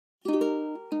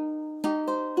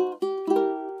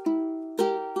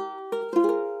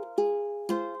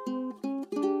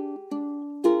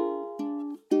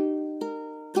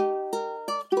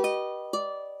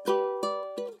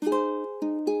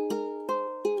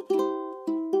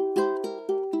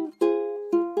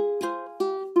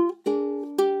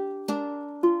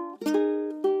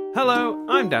Hello,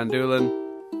 I'm Dan Doolan,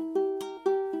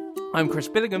 I'm Chris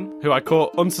Billingham. who I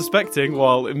caught unsuspecting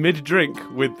while mid-drink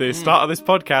with the start of this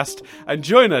podcast, and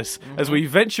join us as we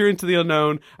venture into the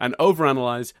unknown and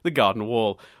overanalyze the Garden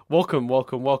Wall. Welcome,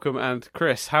 and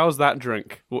Chris, how's that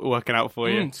drink working out for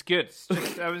you? It's good.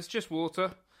 It's just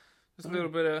water. Just a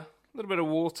little bit of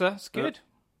water. It's good.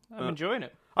 I'm enjoying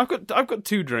it. I've got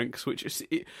two drinks, which is,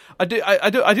 I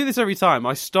do this every time.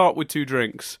 I start with two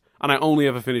drinks, and I only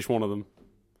ever finish one of them.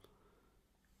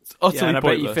 It's utterly and I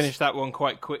pointless. bet you finished that one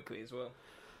quite quickly as well.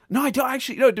 No, I don't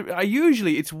actually. No, I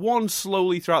usually it's one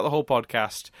slowly throughout the whole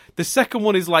podcast. The second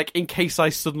one is like in case I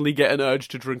suddenly get an urge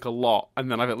to drink a lot, and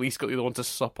then I've at least got the other one to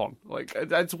sup on. Like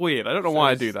that's weird. I don't know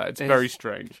why I do that. It's very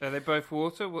strange. Are they both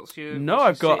water? No,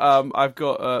 I've got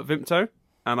Vimto,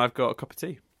 and I've got a cup of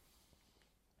tea.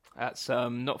 That's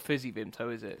not fizzy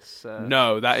Vimto, is it? It's,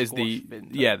 no, that is the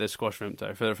Vimto. the squash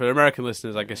Vimto. For American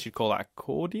listeners, I guess you'd call that a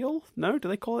cordial. No, do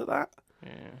they call it that?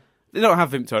 Yeah. They don't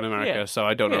have Vimto in America, Yeah. so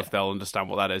I don't know if they'll understand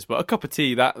what that is. But a cup of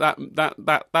tea,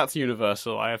 that's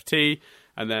universal. I have tea,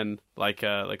 and then like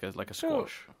a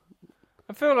squash.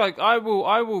 I feel like I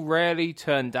will rarely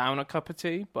turn down a cup of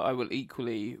tea, but I will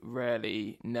equally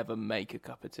rarely never make a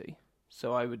cup of tea.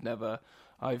 So I would never.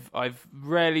 I've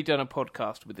rarely done a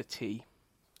podcast with a tea.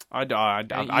 I don't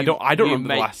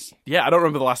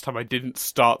remember the last time I didn't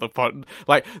start the pod.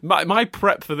 Like my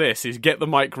prep for this is get the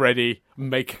mic ready,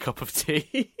 make a cup of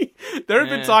tea. There have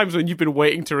been times when you've been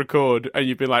waiting to record and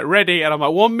you've been like ready, and I'm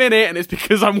like 1 minute, and it's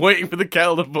because I'm waiting for the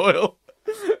kettle to boil.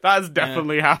 That's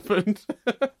definitely happened.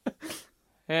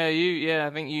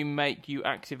 I think you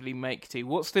actively make tea.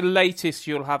 What's the latest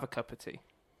you'll have a cup of tea?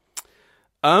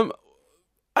 I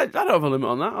don't have a limit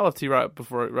on that. I'll have tea right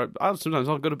before. Sometimes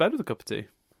I'll go to bed with a cup of tea.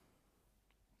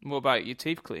 What about your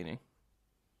teeth cleaning?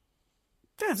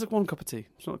 Yeah, it's like one cup of tea.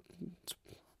 It's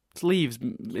leaves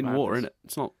in water in it.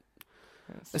 It's not.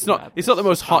 It's not the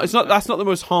most. That's not the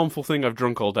most harmful thing I've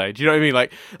drunk all day. Do you know what I mean?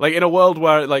 Like in a world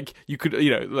where like you could,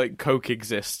 like Coke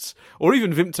exists, or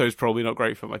even Vimto's probably not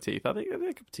great for my teeth. I think a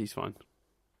cup of tea's fine.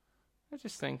 I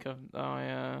just think I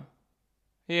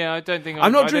don't think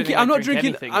I'm not drinking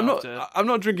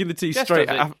the tea Jess straight.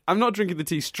 does it. I'm not drinking the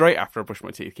tea straight after I brush my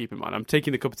teeth. Keep in mind, I'm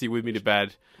taking the cup of tea with me to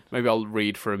bed. Maybe I'll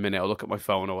read for a minute or look at my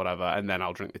phone or whatever, and then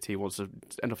I'll drink the tea once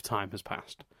enough time has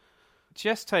passed.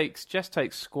 Jess takes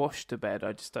squash to bed.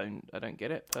 I don't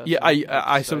get it. Personally. Yeah,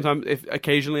 I sometimes, if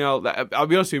occasionally I'll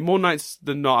be honest with you, more nights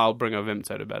than not I'll bring a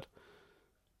Vimto to bed.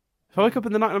 If I wake up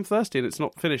in the night and I'm thirsty and it's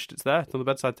not finished, it's there. It's on the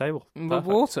bedside table. But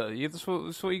water, that's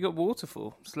what you got water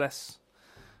for. It's less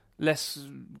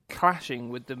clashing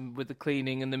with the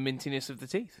cleaning and the mintiness of the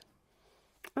teeth.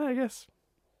 I guess.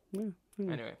 Yeah.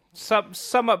 Anyway,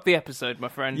 sum up the episode, my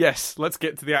friend. Yes, let's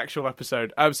get to the actual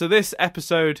episode. So this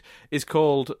episode is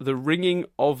called The Ringing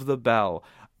of the Bell.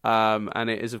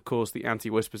 And it is, of course, the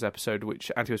Anti-Whispers episode,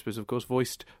 which Anti-Whispers, of course,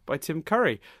 voiced by Tim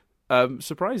Curry.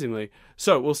 Surprisingly.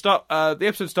 So we'll start. The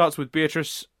episode starts with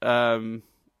Beatrice looking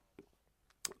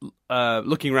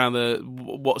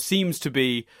around what seems to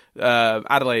be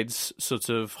Adelaide's sort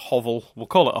of hovel. We'll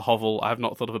call it a hovel. I have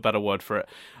not thought of a better word for it.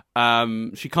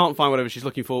 She can't find whatever she's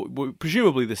looking for,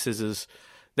 presumably the scissors.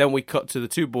 Then we cut to the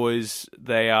two boys.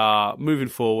 They are moving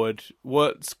forward.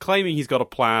 Wirt's claiming he's got a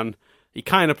plan. He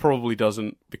kind of probably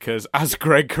doesn't, because as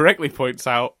Greg correctly points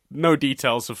out, no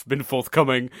details have been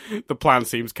forthcoming. The plan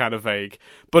seems kind of vague.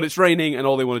 But it's raining, and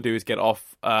all they want to do is get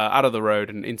off out of the road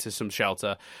and into some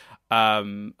shelter.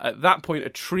 At that point, a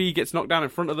tree gets knocked down in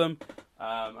front of them,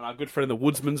 and our good friend the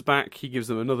woodsman's back. He gives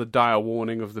them another dire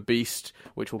warning of the beast,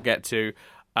 which we'll get to.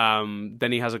 Then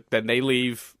they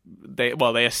leave.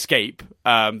 They escape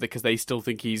because they still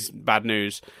think he's bad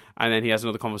news. And then he has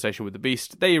another conversation with the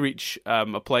beast. They reach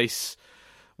a place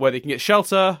where they can get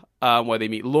shelter, where they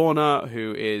meet Lorna,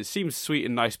 who seems sweet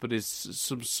and nice, but is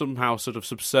somehow sort of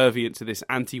subservient to this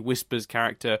Anti-Whispers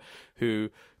character who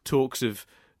talks of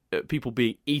people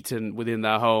being eaten within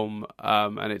their home,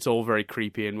 and it's all very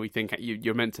creepy, and we think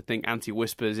you're meant to think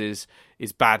Anti-Whispers is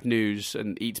bad news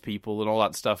and eats people and all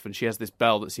that stuff, and she has this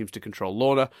bell that seems to control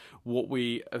Lorna. What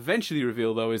we eventually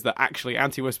reveal, though, is that actually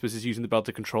Anti-Whispers is using the bell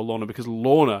to control Lorna because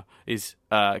Lorna is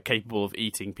capable of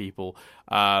eating people.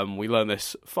 We learn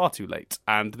this far too late,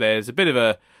 and there's a bit of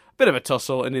a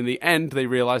tussle, and in the end they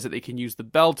realise that they can use the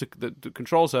bell that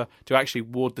controls her to actually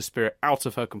ward the spirit out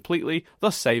of her completely,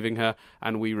 thus saving her,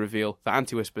 and we reveal that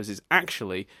Anti-Whispers is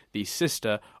actually the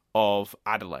sister of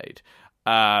Adelaide.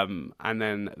 And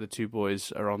then the two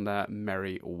boys are on their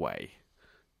merry way.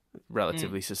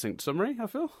 Relatively succinct summary, I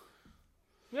feel.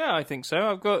 Yeah, I think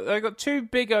so. I've got two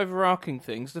big overarching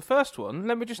things. The first one,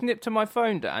 let me just nip to my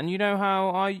phone, Dan. You know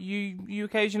how you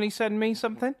occasionally send me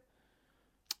something?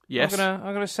 Yes.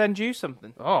 I'm gonna send you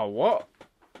something. Oh, what?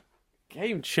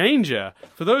 Game changer.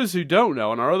 For those who don't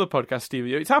know, on our other podcast,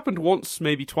 Steven, it's happened once,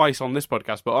 maybe twice on this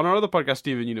podcast, but on our other podcast,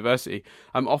 Steven University,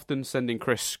 I'm often sending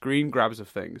Chris screen grabs of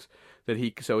things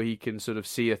so he can sort of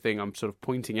see a thing I'm sort of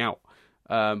pointing out.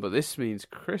 But this means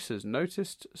Chris has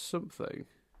noticed something.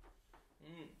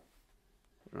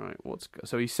 Right,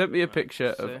 so he sent me a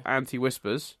picture of Auntie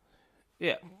Whispers.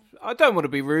 Yeah, I don't want to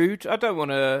be rude. I don't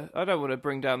want to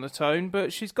bring down the tone,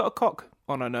 but she's got a cock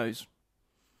on her nose.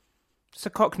 It's a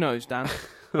cock nose, Dan.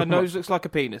 Her nose looks like a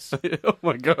penis. Oh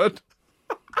my god.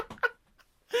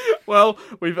 Well,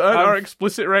 we've earned our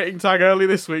explicit rating tag early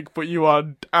this week, but you are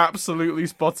absolutely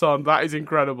spot on. That is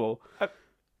incredible.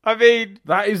 I mean,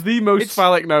 that is the most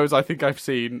phallic nose I think I've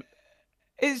seen.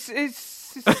 It's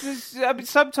I mean,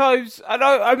 sometimes I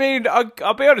know. I mean,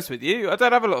 I'll be honest with you. I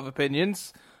don't have a lot of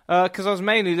opinions because I was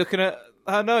mainly looking at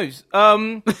her nose.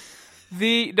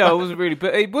 It wasn't really,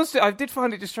 but it was. I did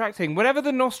find it distracting. Whenever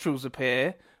the nostrils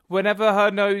appear, whenever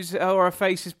her nose or her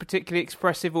face is particularly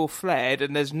expressive or flared,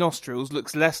 and there's nostrils,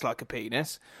 looks less like a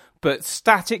penis. But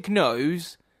static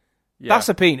nose, that's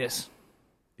a penis.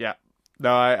 Yeah. No,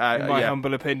 in my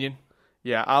humble opinion.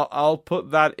 Yeah, I'll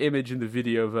put that image in the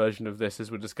video version of this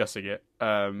as we're discussing it.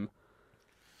 A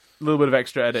little bit of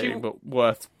extra editing, but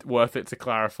worth it to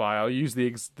clarify. I'll use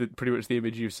pretty much the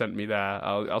image you sent me there.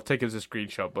 I'll take it as a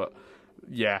screenshot, but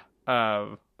yeah.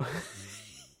 I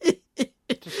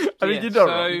mean, you're not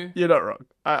wrong. You're not wrong.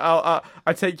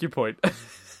 I take your point.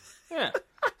 Yeah.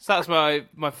 So that's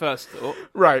my first thought.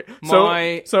 Right.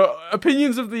 So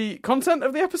opinions of the content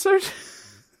of the episode.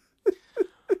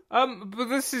 But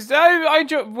this is I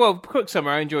enjoyed. Well, quick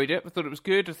summary. I enjoyed it. I thought it was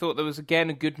good. I thought there was again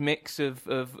a good mix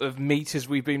of meat as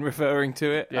we've been referring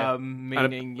to it. Yeah.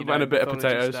 Meaning and a bit of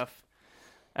potatoes stuff,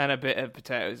 and a bit of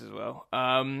potatoes as well.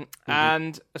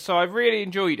 And so I really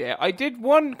enjoyed it. I did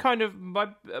one kind of my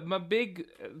big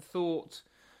thought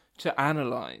to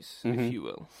analyze, if you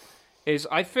will, is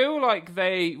I feel like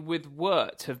they with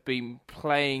Wirt have been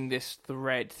playing this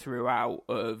thread throughout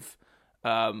of.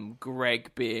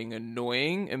 Greg being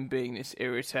annoying and being this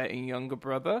irritating younger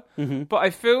brother. But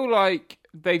I feel like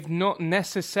they've not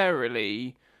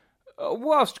necessarily...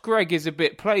 whilst Greg is a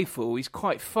bit playful, he's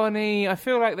quite funny. I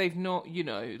feel like they've not,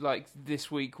 like this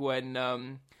week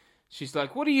when she's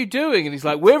like, "What are you doing?" And he's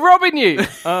like, "We're robbing you."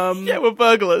 Yeah, we're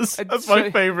burglars. That's my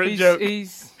favourite joke.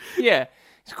 He's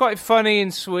quite funny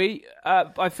and sweet.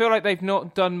 I feel like they've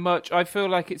not done much. I feel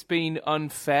like it's been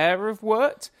unfair of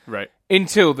Wirt. Right.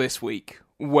 Until this week,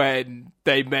 when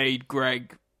they made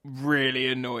Greg really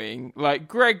annoying. Like,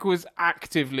 Greg was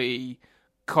actively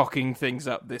cocking things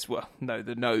up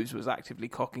the nose was actively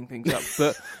cocking things up,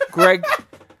 but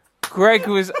Greg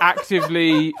was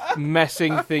actively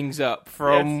messing things up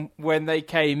from when they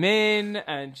came in,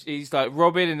 and he's like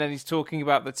Robin, and then he's talking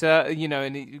about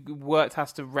and Wirt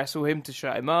has to wrestle him to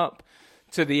shut him up,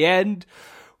 to the end,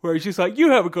 where he's just like,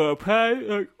 "You haven't got a pay."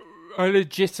 Like, I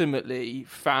legitimately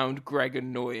found Greg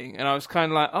annoying, and I was kind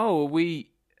of like, "Oh,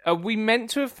 are we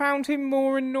meant to have found him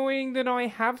more annoying than I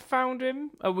have found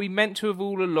him? Are we meant to have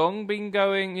all along been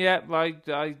going, yeah,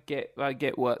 I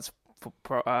get Wirt's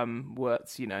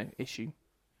issue."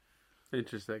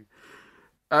 Interesting.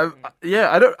 I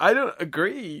don't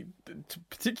agree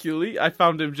particularly. I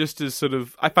found him just as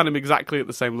I found him exactly at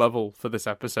the same level for this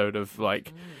episode of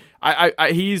like,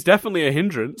 he's definitely a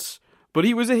hindrance. But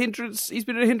he was a hindrance. He's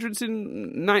been a hindrance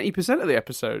in 90% of the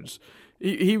episodes.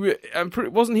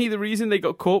 Wasn't he the reason they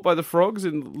got caught by the frogs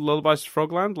in Lullabies to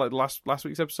Frogland, like last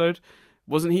week's episode?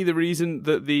 Wasn't he the reason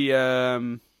that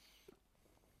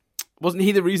Wasn't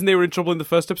he the reason they were in trouble in the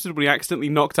first episode when he accidentally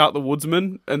knocked out the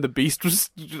woodsman and the beast was,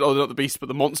 not the beast, but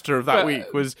the monster of that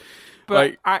week was.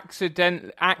 But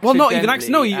accidentally. Well, not even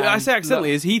accidentally. No, I say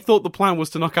accidentally. Is he thought the plan was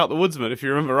to knock out the woodsman, if you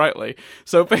remember rightly.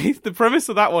 So the premise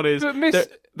of that one is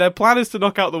their plan is to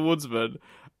knock out the woodsman,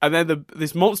 and then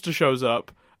this monster shows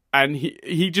up, and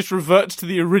he just reverts to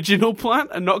the original plan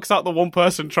and knocks out the one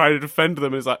person trying to defend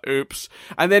them, and is like, oops.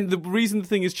 And then the reason the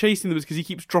thing is chasing them is because he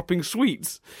keeps dropping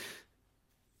sweets.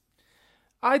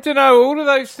 I don't know. All of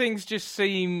those things just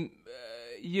seem,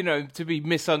 to be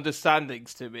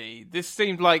misunderstandings to me. This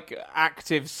seemed like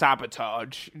active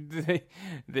sabotage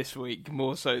this week,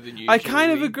 more so than usual. I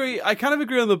kind of agree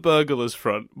on the burglars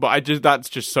front, but that's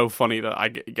just so funny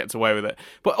that it gets away with it.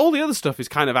 But all the other stuff is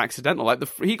kind of accidental. Like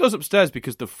he goes upstairs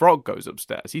because the frog goes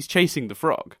upstairs. He's chasing the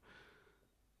frog.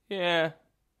 Yeah.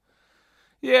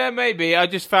 Yeah, maybe. I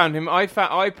just found him. I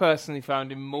personally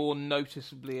found him more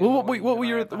noticeably. Well, what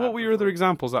were your other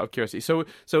examples out of curiosity? So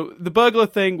the burglar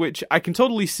thing, which I can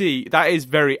totally see, that is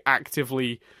very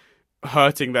actively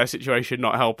hurting their situation,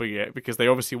 not helping it, because they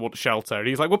obviously want shelter. And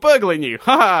he's like, "We're burgling you,"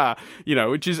 ha!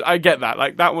 Which is, I get that.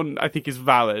 Like, that one I think is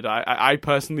valid. I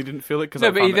personally didn't feel it because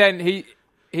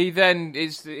he then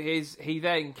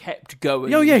kept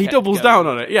going. Oh yeah, he doubles going. down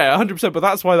on it. Yeah, 100%. But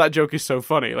that's why that joke is so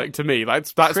funny. Like, to me,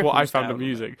 that's what I found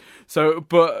amusing. So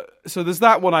there's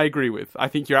that one I agree with. I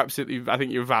think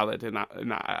you're valid in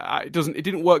that. It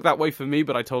didn't work that way for me,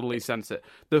 but I totally sense it.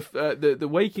 The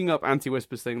waking up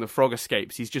Anti-Whispers thing, the frog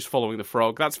escapes. He's just following the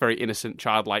frog. That's very innocent,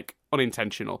 childlike,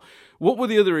 unintentional. What were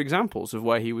the other examples of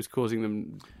where he was causing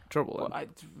them trouble? Well,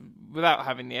 without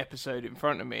having the episode in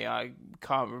front of me, I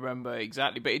can't remember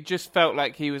exactly, but it just felt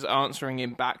like he was answering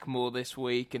him back more this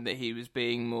week, and that he was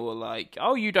being more like,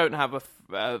 "Oh, you don't have a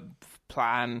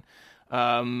plan,"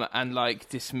 and like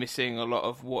dismissing a lot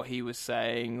of what he was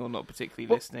saying or not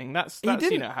particularly listening. That's how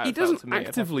he doesn't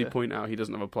actively point out he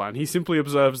doesn't have a plan. He simply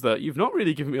observes that you've not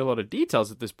really given me a lot of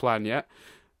details of this plan yet.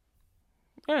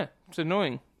 Yeah, it's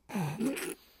annoying.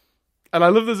 And I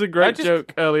love there's a great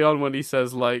joke early on when he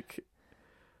says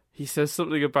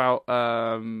something about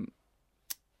let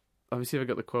me see if I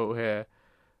got the quote here.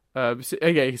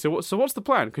 So what's the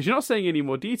plan? Because you're not saying any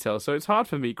more details, so it's hard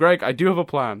for me. Greg, I do have a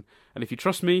plan, and if you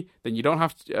trust me, then you don't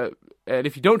have to. And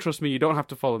if you don't trust me, you don't have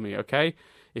to follow me. Okay?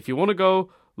 If you want to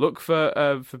go look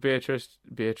for Beatrice.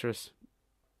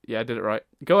 Yeah, I did it right.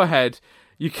 Go ahead.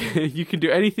 You can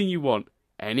do anything you want.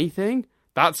 Anything?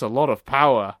 That's a lot of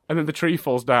power. And then the tree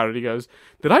falls down, and he goes,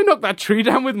 "Did I knock that tree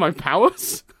down with my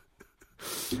powers?"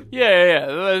 Yeah.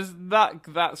 There's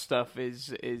that stuff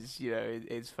is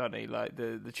it's funny. Like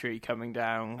the tree coming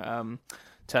down,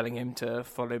 telling him to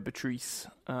follow Beatrice.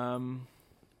 Beatrice,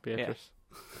 yeah,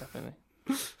 definitely.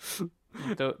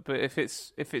 But if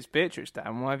it's Beatrice,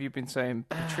 Dan, why have you been saying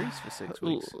Patrice for 6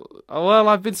 weeks? Well,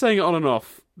 I've been saying it on and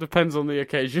off. Depends on the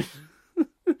occasion.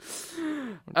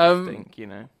 I think,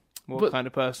 what kind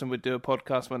of person would do a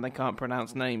podcast when they can't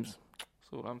pronounce names? That's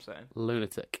all I'm saying.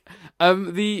 Lunatic.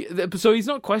 So he's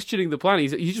not questioning the plan. He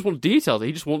just wants details.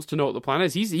 He just wants to know what the plan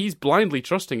is. He's blindly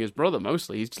trusting his brother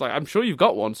mostly. He's just like, "I'm sure you've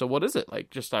got one. So what is it?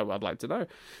 Like, just I'd like to know."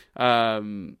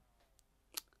 And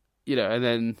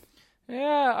then.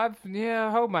 Yeah, I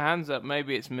hold my hands up.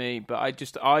 Maybe it's me, but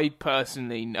I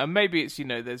personally, maybe it's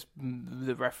there's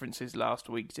the references last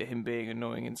week to him being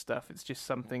annoying and stuff. It's just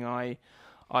something I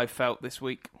felt this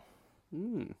week.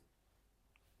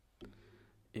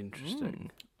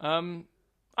 Interesting.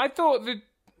 I thought that.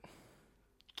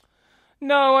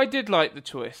 No, I did like the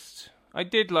twist. I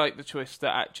did like the twist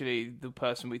that actually the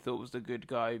person we thought was the good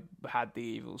guy had the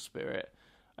evil spirit.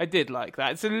 I did like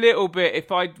that. It's a little bit,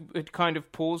 if I had kind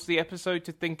of paused the episode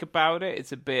to think about it,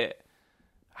 it's a bit,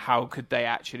 how could they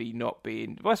actually not be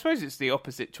in... Well, I suppose it's the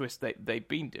opposite twist they've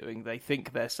been doing. They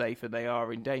think they're safe and they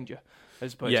are in danger,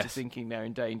 as opposed to thinking they're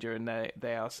in danger and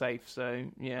they are safe. So,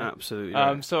 yeah. Absolutely.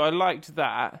 Right. So I liked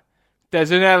that.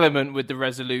 There's an element with the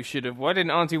resolution of, why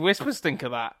didn't Auntie Whispers think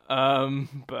of that?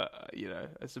 But,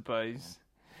 I suppose...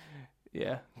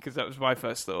 Yeah, because that was my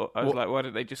first thought. I was like, why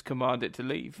don't they just command it to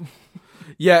leave?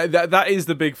 Yeah, that is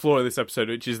the big flaw of this episode,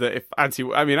 which is that if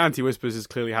Anti-Whispers has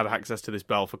clearly had access to this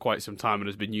bell for quite some time and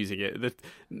has been using it.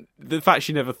 The fact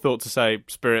she never thought to say,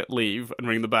 "Spirit, leave," and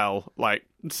ring the bell,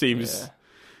 seems...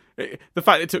 Yeah. The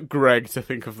fact it took Greg to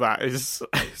think of that is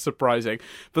surprising.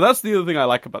 But that's the other thing I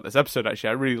like about this episode,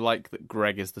 actually. I really like that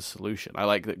Greg is the solution. I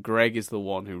like that Greg is the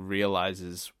one who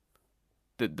realises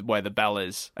where the bell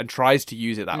is and tries to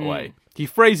use it that way. He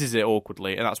phrases it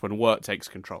awkwardly, and that's when Wirt takes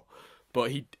control.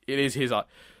 But it's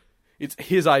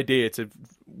his idea to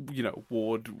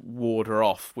ward her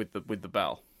off with the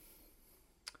bell.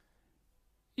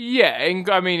 Yeah,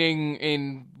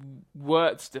 in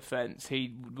Wirt's defense,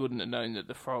 he wouldn't have known that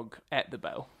the frog ate the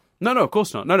bell. No, of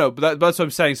course not. No, but that's what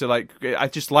I'm saying. So, I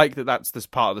just like that that's this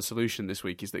part of the solution this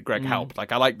week is that Greg helped. I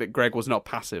like that Greg was not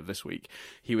passive this week.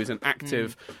 He was an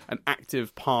active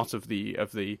part of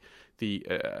the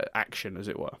action, as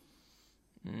it were.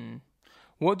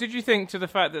 What did you think to the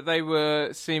fact that they were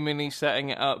seemingly setting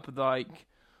it up like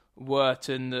Wirt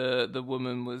and the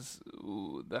woman was...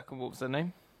 what was her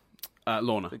name?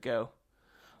 Lorna. The girl.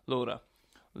 Lorna.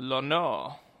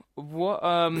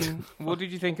 What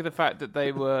did you think of the fact that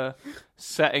they were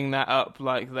setting that up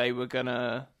like they were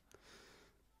gonna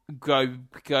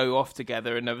go off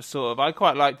together, and they were sort of... I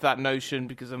quite liked that notion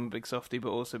because I'm a big softie, but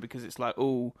also because it's like,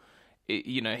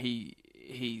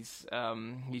 he's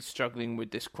struggling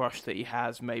with this crush that he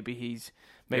has. Maybe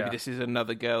this is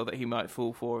another girl that he might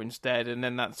fall for instead, and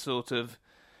then that sort of...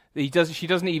 She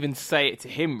doesn't even say it to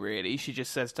him, really. She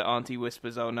just says to Auntie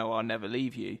Whispers, "Oh no, I'll never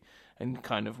leave you." and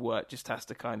kind of work just has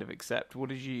to kind of accept. What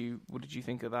did you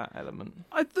think of that element?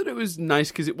 I thought it was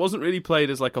nice because it wasn't really played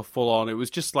as like a full on. It was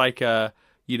just like a,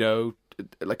 you know,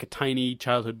 like a tiny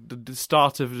childhood, the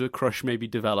start of the crush maybe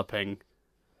developing.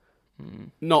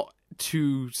 Not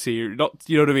too serious, not,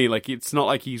 you know what I mean? Like, it's not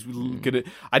like he's gonna.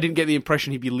 I didn't get the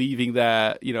impression he'd be leaving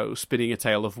there, you know, spinning a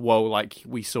tale of woe like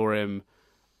we saw him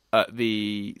at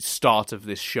the start of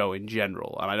this show in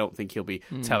general. And I don't think he'll be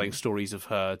telling stories of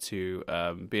her to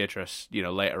Beatrice, you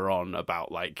know, later on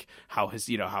about like how his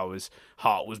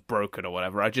heart was broken or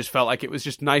whatever. I just felt like it was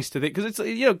just nice to think, because it's,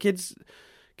 you know, kids.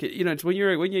 You know, it's when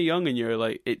you're young and you're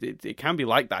like, it can be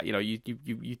like that. You know, you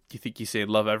think you're seeing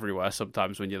love everywhere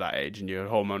sometimes when you're that age and your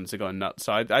hormones are going nuts.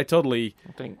 So I totally.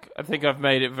 I think I've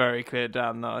made it very clear,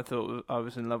 Dan, that I thought I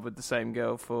was in love with the same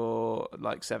girl for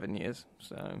like 7 years.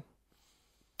 So.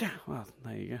 Yeah, well,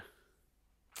 there you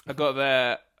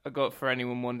go. I got for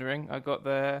anyone wondering, I got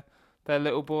their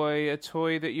little boy a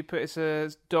toy that you put as a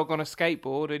dog on a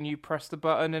skateboard and you press the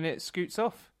button and it scoots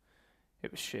off. It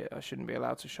was shit. I shouldn't be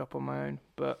allowed to shop on my own,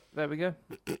 but there we go.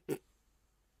 It's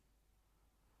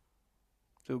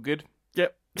all good.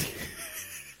 Yep.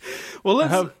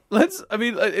 Well, let's. I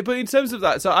mean, but in terms of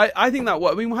that, so I think that.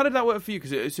 I mean, how did that work for you?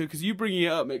 Because you bringing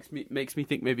it up makes me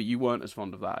think maybe you weren't as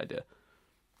fond of that idea.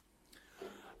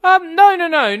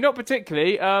 No, not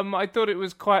particularly. I thought it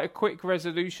was quite a quick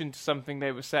resolution to something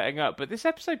they were setting up, but this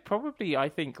episode probably, I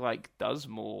think, like does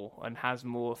more and has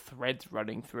more threads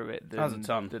running through it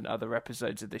than other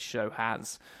episodes of this show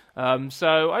has.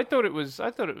 So I thought it was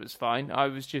fine.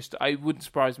 It wouldn't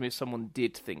surprise me if someone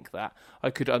did think that.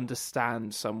 I could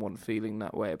understand someone feeling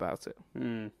that way about it.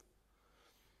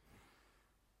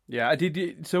 Yeah, I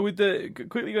did. So with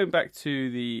quickly going back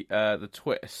to the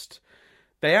twist.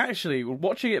 They actually,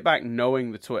 watching it back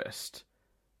knowing the twist,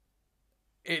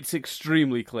 it's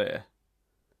extremely clear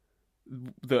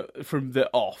that from the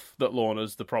off that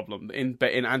Lorna's the problem in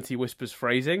Auntie Whisper's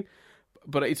phrasing.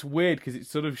 But it's weird because it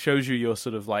sort of shows you your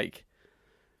sort of like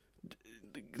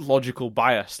logical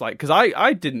bias. Like, because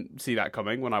I didn't see that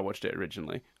coming when I watched it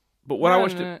originally. But when I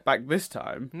watched it back this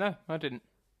time... No, I didn't.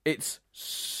 It's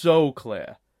so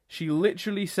clear. She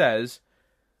literally says...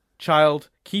 Child,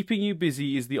 keeping you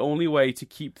busy is the only way to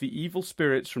keep the evil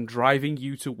spirits from driving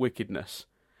you to wickedness.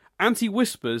 Auntie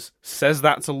Whispers says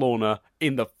that to Lorna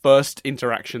in the first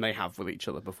interaction they have with each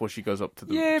other before she goes up to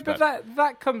the Yeah, bed. but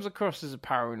that comes across as a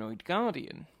paranoid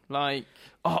guardian. Like,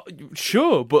 oh,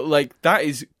 sure, but like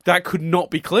that could not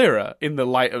be clearer in the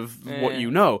light of what you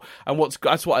know. And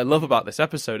that's what I love about this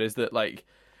episode is that like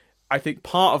I think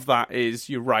part of that is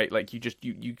you're right, like you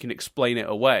can explain it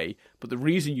away, but the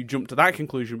reason you jump to that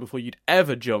conclusion before you'd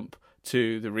ever jump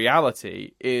to the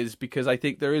reality is because I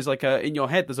think there is like in your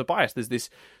head there's a bias. There's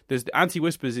Auntie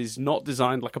Whispers is not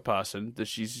designed like a person. That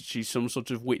she's some sort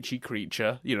of witchy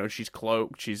creature. You know, she's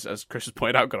cloaked. She's, as Chris has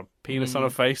pointed out, got a penis on her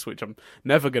face, which I'm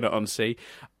never going to unsee.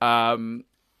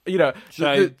 You know,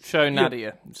 show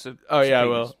Nadia.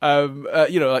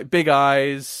 You know, like big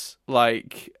eyes,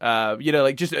 like you know,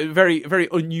 like just a very, very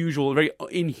unusual, very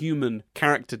inhuman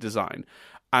character design,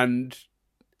 and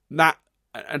that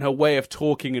and her way of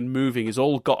talking and moving has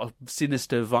all got a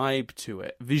sinister vibe to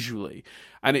it visually,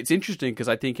 and it's interesting because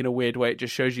I think in a weird way it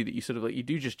just shows you that you sort of like you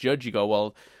do just judge. You go,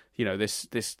 well, you know, this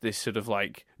sort of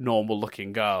like normal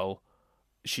looking girl,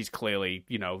 she's clearly,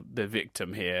 you know, the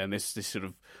victim here, and this sort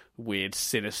of weird,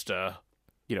 sinister,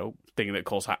 you know, thing that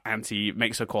calls her auntie,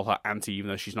 makes her call her auntie, even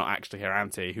though she's not actually her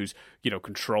auntie, who's, you know,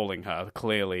 controlling her,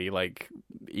 clearly, like,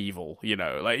 evil, you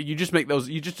know. Like, you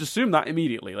just assume that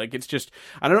immediately. Like, it's just,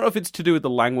 I don't know if it's to do with the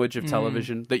language of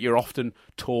television, that you're often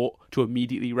taught to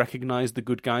immediately recognize the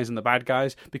good guys and the bad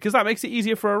guys, because that makes it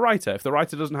easier for a writer. If the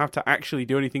writer doesn't have to actually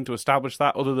do anything to establish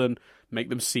that other than make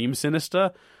them seem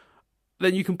sinister,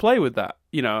 then you can play with that,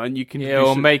 you know, and you can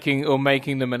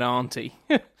making them an auntie.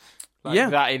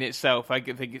 That in itself, I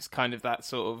think it's kind of that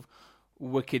sort of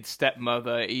wicked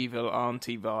stepmother, evil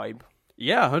auntie vibe.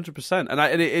 Yeah, 100%,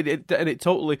 and it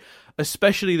totally,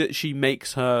 especially that she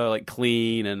makes her like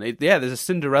clean, and there's a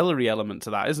Cinderella-y element to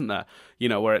that, isn't there? You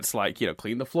know, where it's like, you know,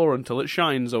 clean the floor until it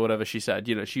shines or whatever she said.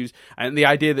 You know, and the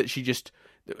idea that she just.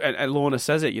 And Lorna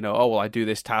says it, you know, oh, well, I do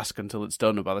this task until it's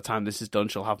done, and by the time this is done,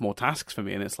 she'll have more tasks for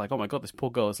me. And it's like, oh my God, this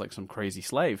poor girl is like some crazy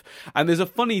slave. And the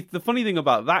funny thing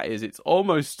about that is it's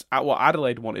almost at what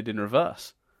Adelaide wanted in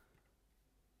reverse.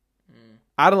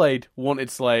 Adelaide wanted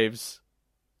slaves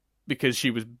because she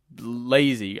was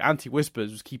lazy. Auntie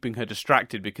Whispers was keeping her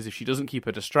distracted, because if she doesn't keep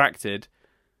her distracted,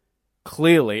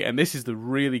 clearly, and this is the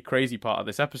really crazy part of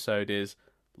this episode, is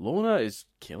Lorna is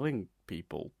killing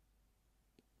people.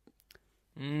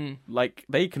 Like,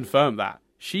 they confirm that.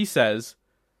 She says,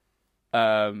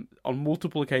 on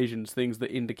multiple occasions things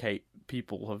that indicate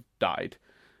people have died.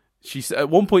 At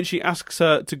one point she asks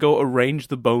her to go arrange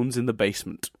the bones in the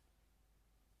basement.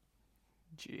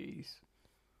 Jeez.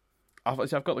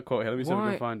 I've got the quote here. Let me see if I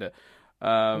can find it.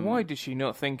 Why did she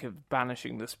not think of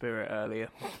banishing the spirit earlier?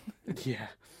 Yeah.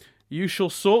 You shall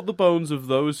sort the bones of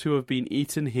those who have been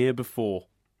eaten here before.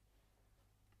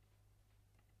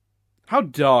 How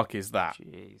dark is that?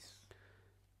 Jeez.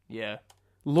 Yeah.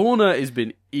 Lorna has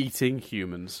been eating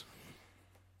humans.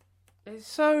 It's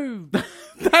so...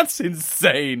 That's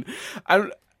insane.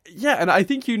 And I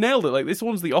think you nailed it. Like, this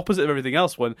one's the opposite of everything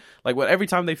else. When every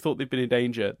time they've thought they've been in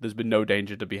danger, there's been no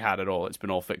danger to be had at all. It's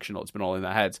been all fictional. It's been all in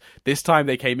their heads. This time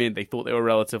they came in, they thought they were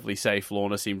relatively safe.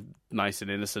 Lorna seemed nice and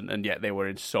innocent, and yet they were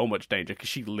in so much danger because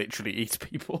she literally eats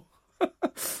people.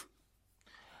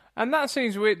 And that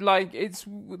seems weird. Like, it's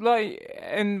like,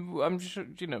 and I'm sure,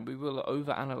 we will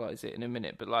overanalyze it in a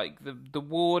minute, but like the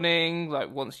warning,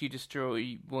 like once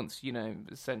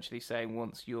essentially saying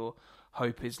once your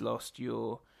hope is lost,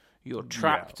 you're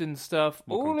trapped and stuff.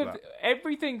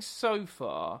 Everything so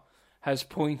far has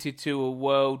pointed to a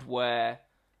world where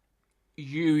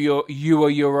you are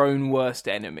your own worst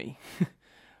enemy.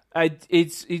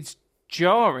 It's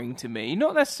jarring to me,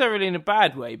 not necessarily in a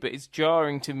bad way, but it's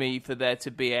jarring to me for there to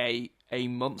be a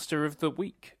monster of the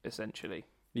week, essentially.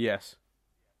 Yes.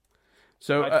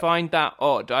 So I find that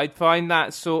odd. I find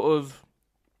that sort of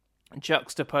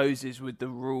juxtaposes with the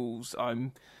rules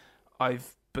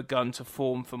I've begun to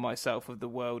form for myself of the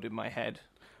world in my head.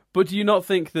 But do you not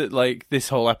think that like this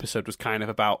whole episode was kind of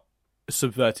about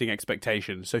subverting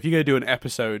expectations? So if you're going to do an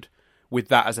episode with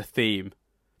that as a theme,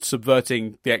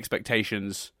 subverting the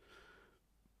expectations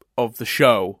of the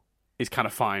show is kind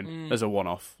of fine as a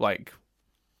one-off. Like,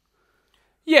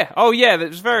 yeah, oh yeah, that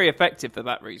was very effective for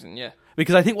that reason. Yeah,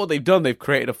 because I think what they've done, they've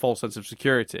created a false sense of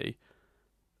security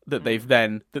that they've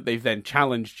then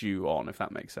challenged you on, if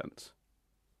that makes sense.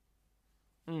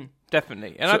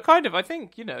 Definitely, and I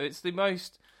think it's the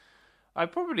most. I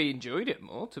probably enjoyed it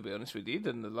more, to be honest with you,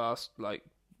 than the last like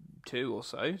 2 or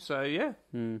so. So yeah.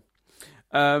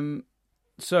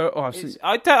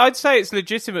 I'd say it's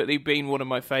legitimately been one of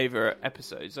my favourite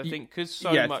episodes. I think because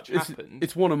much happened.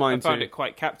 It's one of mine too. I found it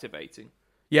quite captivating.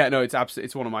 Yeah, no,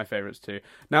 it's one of my favourites too.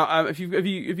 Now, have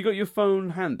you got your phone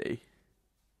handy?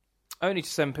 Only to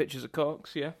send pictures of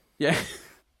cocks. Yeah. Yeah.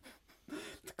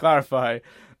 To clarify,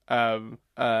 I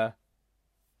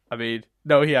mean,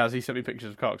 no, he has. He sent me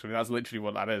pictures of cocks. I mean, that's literally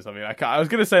what that is. I mean, I was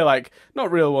going to say like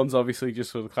not real ones, obviously,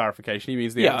 just for the clarification. He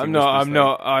means the I'm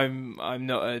not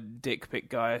a dick pic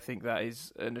guy. I think that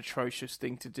is an atrocious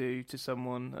thing to do to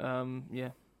someone. Yeah.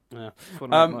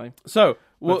 So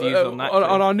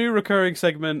on our new recurring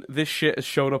segment, this shit has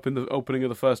shown up in the opening of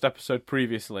the first episode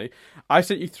previously. I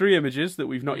sent you 3 images that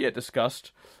we've not yet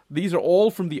discussed. These are all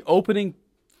from the opening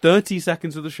 30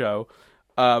 seconds of the show.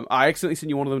 I accidentally sent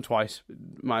you one of them twice.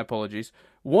 My apologies.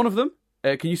 One of them,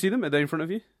 can you see them? Are they in front of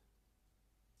you?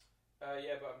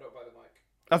 Yeah, but I'm not by the mic.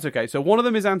 That's okay. So one of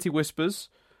them is Anti-Whispers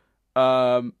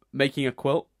making a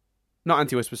quilt. Not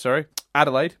Anti-Whispers, sorry.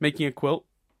 Adelaide making a quilt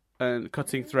and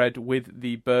cutting thread with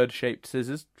the bird-shaped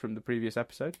scissors from the previous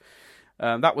episode.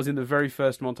 That was in the very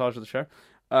first montage of the show.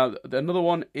 Another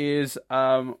one is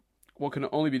what can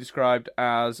only be described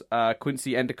as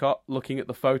Quincy Endicott looking at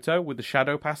the photo with the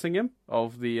shadow passing him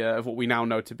of what we now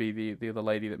know to be the other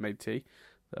lady that made tea,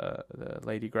 the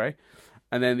Lady Grey.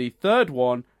 And then the third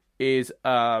one is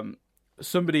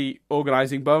somebody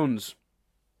organising bones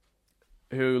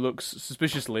who looks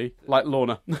suspiciously like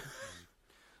Lorna.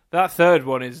 That third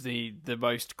one is the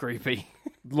most creepy.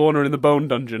 Lorna in the bone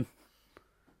dungeon.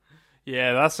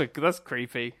 Yeah, that's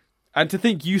creepy. And to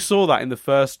think you saw that in the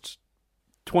first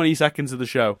 20 seconds of the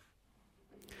show,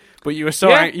 but you were so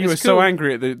so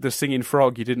angry at the singing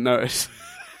frog you didn't notice.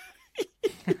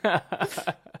 I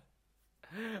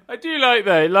do like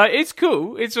though, like it's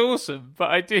cool, it's awesome,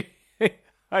 but I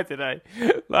don't know,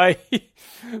 like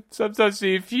sometimes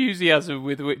the enthusiasm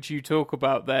with which you talk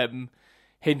about them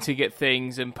hinting at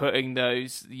things and putting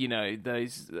those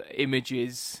images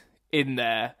in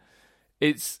there,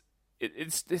 it's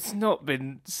not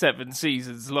been 7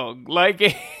 seasons long. Like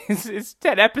it's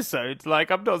 10 episodes. Like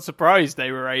I'm not surprised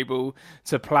they were able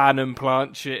to plan and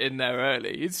plant shit in there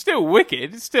early. It's still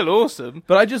wicked. It's still awesome.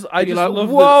 But I just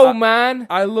love. Whoa, man!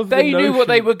 I love. They knew what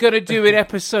they were going to do in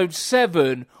episode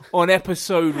 7 on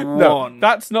episode 1. No,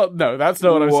 that's not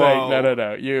what I'm saying.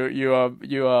 No.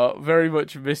 You are very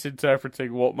much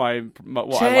misinterpreting what I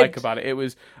like about it. It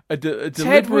was a deliberate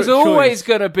Ted was always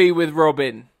going to be with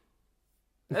Robin.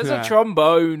 There's a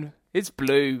trombone. It's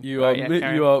blue. You Right, are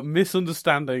yeah, you are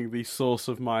misunderstanding the source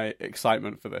of my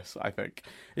excitement for this, I think.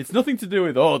 It's nothing to do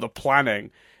with, the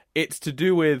planning. It's to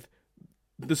do with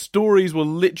the stories were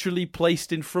literally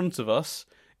placed in front of us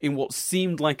in what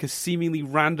seemed like a seemingly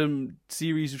random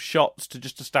series of shots to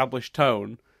just establish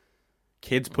tone.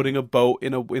 Kids putting a boat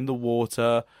in the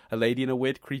water, a lady in a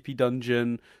weird creepy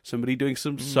dungeon, somebody doing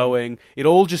some sewing. It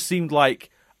all just seemed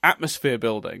like atmosphere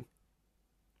building.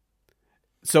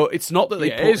 So it's not that they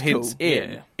put hints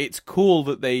in. Yeah. It's cool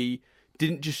that they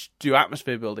didn't just do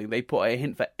atmosphere building. They put a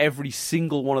hint for every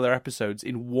single one of their episodes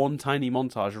in one tiny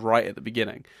montage right at the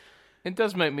beginning. It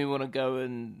does make me want to go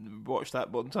and watch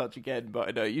that montage again, but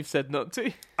I know you've said not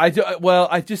to. I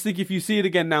just think if you see it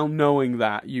again now, knowing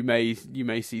that, you may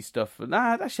see stuff.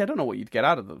 Actually, I don't know what you'd get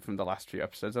out of them from the last few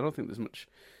episodes. I don't think there's much.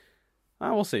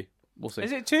 We'll see.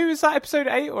 Is it 2? Is that episode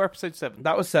 8 or episode 7?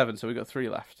 That was 7, so we got 3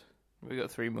 left. We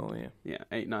got 3 more, yeah. Yeah,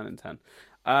 8, 9, and 10.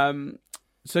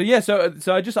 So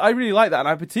I really like that, and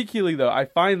I particularly though I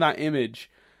find that image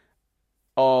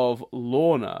of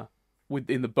Lorna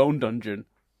in the Bone Dungeon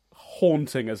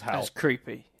haunting as hell. It's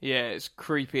creepy. Yeah, it's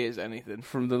creepy as anything.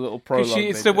 From the little prologue.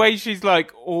 It's the way she's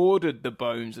like ordered the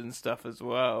bones and stuff as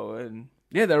well, and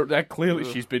yeah, they're clearly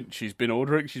she's been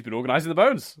organising the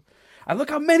bones. And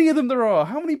look how many of them there are.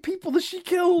 How many people has she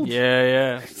killed?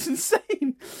 Yeah. It's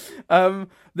insane.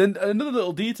 Then another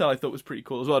little detail I thought was pretty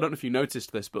cool as well. I don't know if you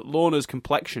noticed this, but Lorna's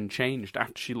complexion changed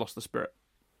after she lost the spirit.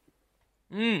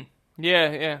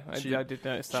 Yeah. I did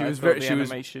notice that. She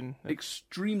was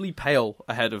extremely pale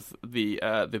ahead of the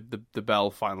bell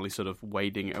finally sort of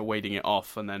wading it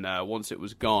off, and then once it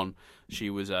was gone, she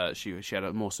had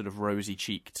a more sort of rosy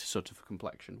cheeked sort of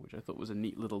complexion, which I thought was a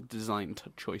neat little design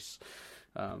choice.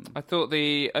 I thought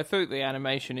the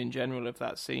animation in general of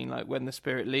that scene, like when the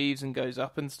spirit leaves and goes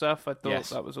up and stuff, I thought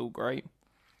that was all great.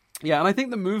 Yeah, and I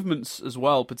think the movements as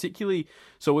well, particularly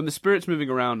so when the spirit's moving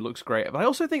around, looks great. But I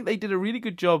also think they did a really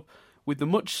good job with the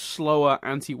much slower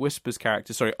Auntie Whispers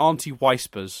character. Sorry, Auntie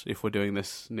Whispers, if we're doing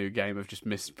this new game of just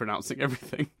mispronouncing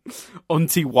everything.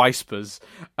 Auntie Whispers.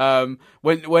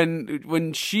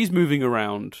 When she's moving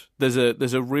around, there's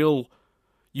a real...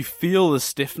 You feel the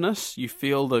stiffness, you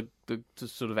feel the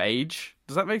sort of age.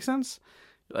 Does that make sense?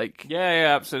 Like,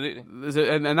 yeah, absolutely.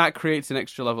 And that creates an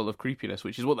extra level of creepiness,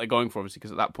 which is what they're going for, obviously,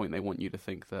 because at that point they want you to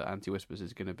think that Auntie Whispers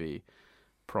is going to be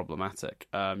problematic.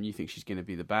 You think she's going to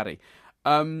be the baddie.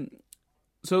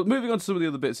 So moving on to some of the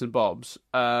other bits and bobs.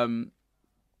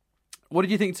 What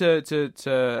did you think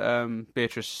to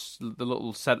Beatrice? The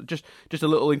little set, just a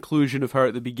little inclusion of her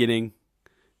at the beginning.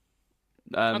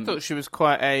 I thought she was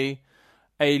quite a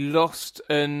lost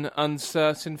and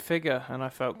uncertain figure, and I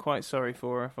felt quite sorry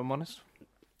for her, if I'm honest.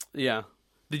 Yeah.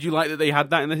 Did you like that they had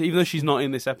that in this, even though she's not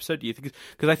in this episode? Do you think?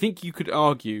 Because I think you could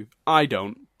argue, I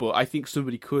don't, but I think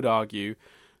somebody could argue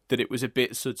that it was a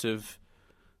bit sort of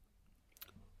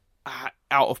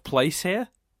out of place here.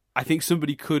 I think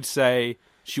somebody could say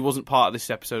she wasn't part of this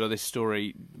episode or this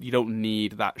story. You don't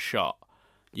need that shot.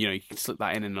 You know, you can slip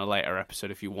that in a later episode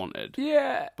if you wanted.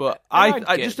 Yeah, but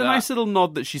I just a nice little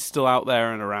nod that she's still out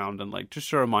there and around, and like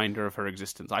just a reminder of her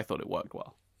existence. I thought it worked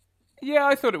well. Yeah,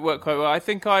 I thought it worked quite well. I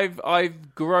think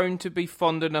I've grown to be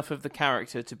fond enough of the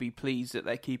character to be pleased that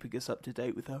they're keeping us up to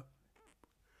date with her.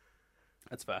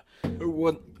 That's fair. I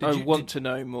want to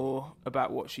know more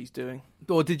about what she's doing.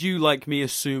 Or did you, like me,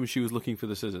 assume she was looking for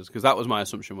the scissors? Because that was my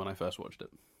assumption when I first watched it.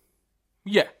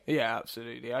 Yeah,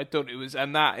 absolutely. I thought it was,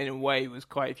 and that in a way was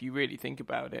quite, if you really think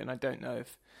about it, and I don't know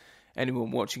if anyone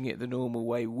watching it the normal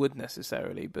way would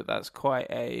necessarily, but that's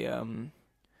quite a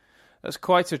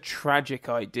tragic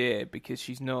idea, because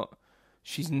she's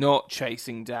not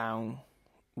chasing down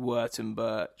Wirt and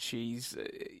Bert. She's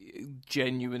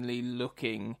genuinely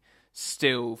looking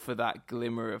still for that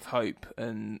glimmer of hope,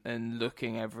 and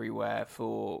looking everywhere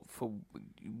for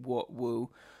what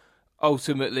will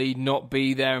ultimately not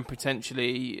be there, and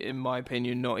potentially, in my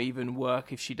opinion, not even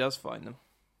work if she does find them.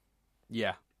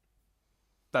 Yeah.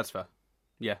 That's fair.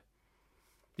 Yeah.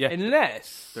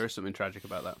 Unless there is something tragic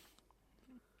about that.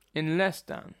 Unless,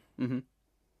 Dan. Mm-hmm.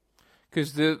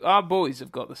 Because our boys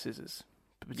have got the scissors.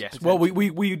 Yes. Well,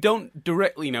 we don't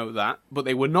directly know that, but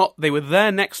they were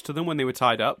there next to them when they were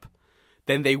tied up.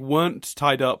 Then they weren't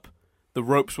tied up, the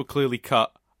ropes were clearly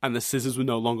cut, and the scissors were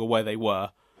no longer where they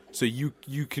were. So you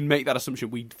can make that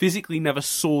assumption. We physically never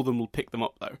saw them pick them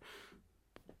up, though.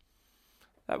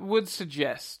 That would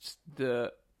suggest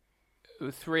that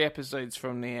 3 episodes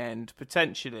from the end,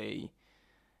 potentially,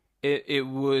 it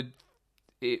would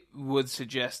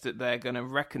suggest that they're going to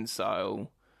reconcile,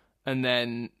 and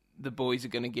then the boys are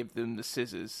going to give them the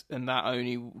scissors, and that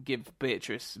only give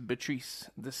Beatrice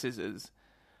the scissors.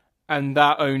 And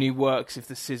that only works if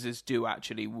the scissors do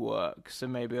actually work. So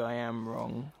maybe I am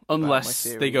wrong. Unless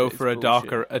they go for a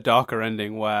darker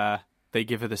ending where they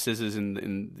give her the scissors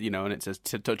and it's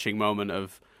a touching moment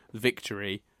of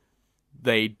victory.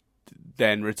 They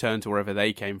then return to wherever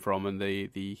they came from, and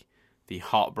the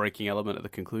heartbreaking element of the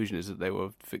conclusion is that they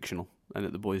were fictional and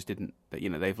that the boys didn't. That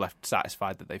they've left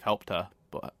satisfied that they've helped her,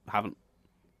 but haven't.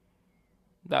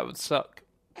 That would suck.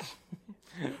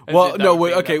 Well, no,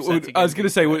 okay. I was going to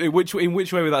say, in which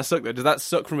way would that suck? Though, does that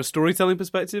suck from a storytelling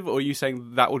perspective, or are you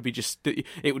saying that would be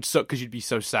it would suck because you'd be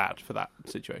so sad for that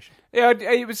situation? Yeah,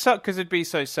 it would suck because it'd be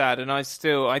so sad, and I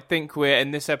think we're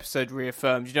in this episode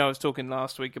reaffirmed. I was talking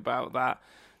last week about that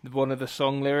one of the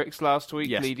song lyrics last week,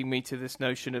 yes, leading me to this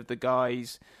notion of the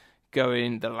guys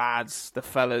the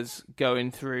fellas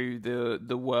going through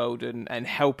the world and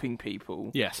helping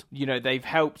people. Yes, they've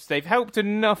helped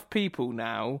enough people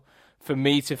now for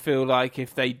me to feel like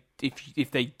if they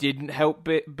didn't help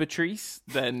Beatrice,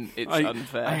 then it's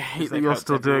unfair. I hate that you're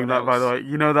still doing that, by the way.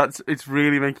 It's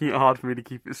really making it hard for me to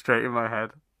keep it straight in my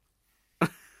head.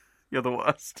 You're the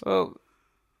worst. Well,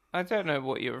 I don't know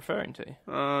what you're referring to.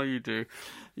 Oh, you do,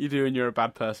 and you're a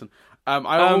bad person.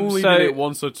 I only did it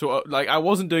once or two. I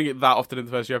wasn't doing it that often in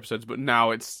the first few episodes, but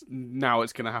now it's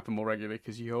going to happen more regularly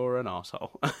because you're an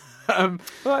arsehole.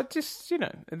 Well, I just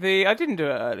I didn't do it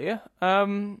earlier.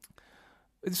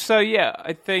 So yeah,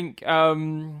 I think I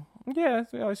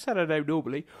said her name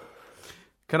normally.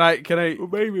 Can I? Well,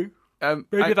 maybe.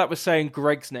 Maybe that was saying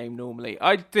Greg's name normally.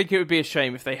 I think it would be a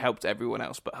shame if they helped everyone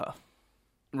else but her.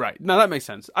 Right. No, that makes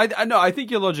sense. I know. I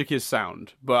think your logic is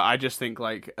sound, but I just think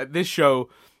this show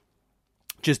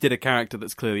just did a character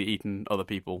that's clearly eaten other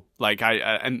people.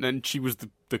 And she was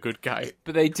the good guy.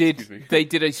 But they did. They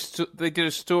did a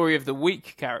story of the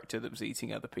weak character that was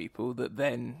eating other people that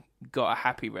then got a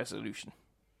happy resolution.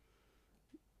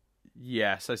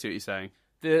 Yes, I see what you're saying.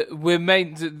 The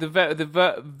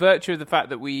virtue of the fact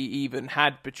that we even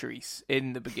had Patrice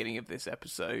in the beginning of this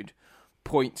episode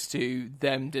points to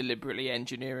them deliberately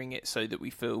engineering it so that we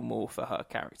feel more for her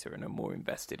character and are more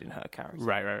invested in her character.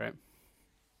 Right.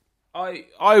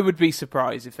 I would be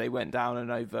surprised if they went down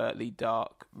an overtly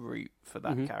dark route for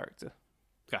that character.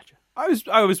 Gotcha. I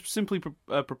was simply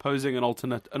proposing an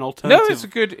alternative. No, it's a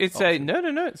good. It's option.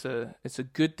 It's a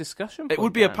good discussion point. It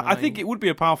would be I think it would be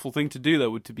a powerful thing to do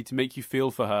though, to make you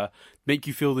feel for her, make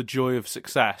you feel the joy of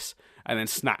success, and then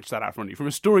snatch that out from you. From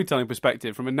a storytelling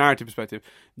perspective, from a narrative perspective,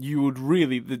 you would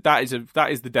really that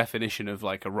is the definition of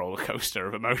a roller coaster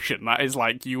of emotion. That is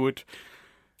you would.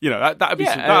 That'd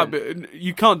be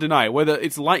you can't deny whether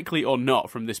it's likely or not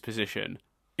from this position.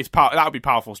 That would be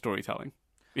powerful storytelling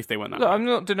if they went that way. I'm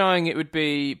not denying it would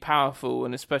be powerful,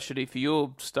 and especially for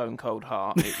your stone cold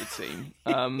heart, it would seem.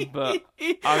 But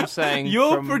I'm saying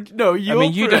you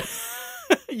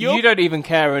don't even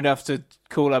care enough to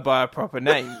call her by a proper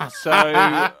name.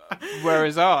 So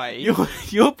whereas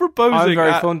you're proposing, I'm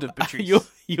very fond of Patrice.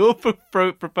 You're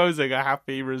proposing a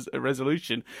happy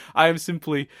resolution. I am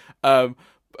simply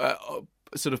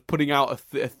sort of putting out a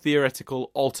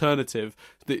theoretical alternative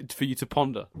for you to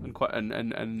ponder and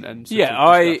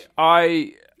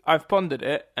I've pondered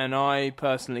it, and I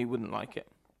personally wouldn't like it.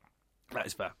 That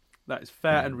is fair. That is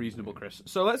fair and reasonable, Chris.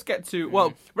 So let's get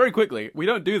to very quickly. We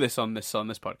don't do this on this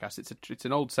podcast. It's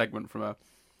an old segment from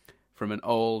an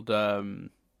old.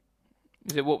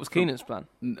 Is it What Was Keenan's Plan?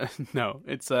 No,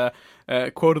 it's a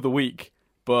quote of the week,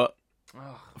 but.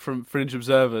 From Fringe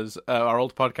Observers, our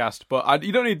old podcast, but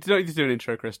you don't need to do an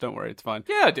intro, Chris. Don't worry, it's fine.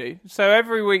 Yeah, I do. So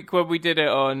every week when we did it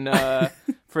on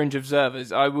Fringe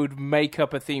Observers, I would make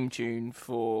up a theme tune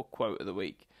for quote of the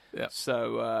week. Yeah.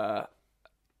 So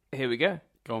here we go.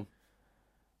 Go on.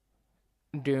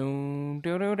 Doom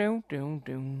do do do do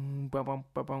doom ba bum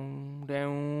ba bum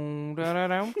down da da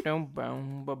down down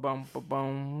bum ba bum ba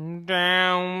bum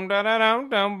down da da down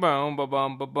down bum ba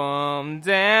bum ba bum.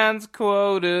 Dan's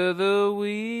quote of the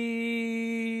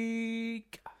week.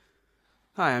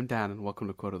 Hi, I'm Dan, and welcome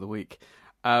to Quote of the Week.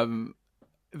 The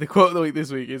quote of the week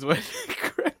this week is when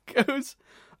Greg goes,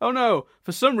 "Oh no,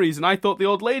 for some reason I thought the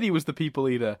old lady was the people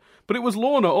eater, but it was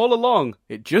Lorna all along.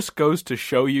 It just goes to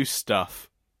show you stuff."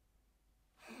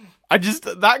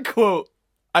 That quote,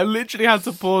 I literally had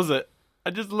to pause it. I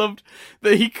just loved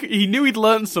that he knew he'd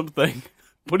learned something,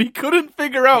 but he couldn't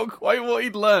figure out quite what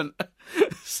he'd learned.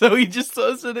 So he just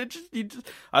sort of said,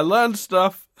 I learned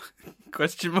stuff,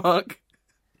 question mark.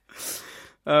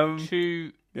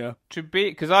 To be,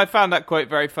 because I found that quote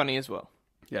very funny as well.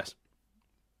 Yes.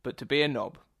 But to be a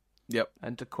knob. Yep.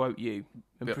 And to quote you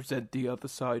and present the other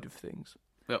side of things.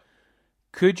 Yep.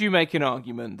 Could you make an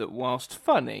argument that whilst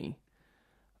funny,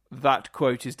 that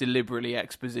quote is deliberately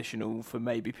expositional for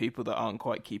maybe people that aren't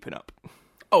quite keeping up.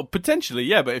 Oh, potentially,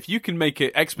 yeah, but if you can make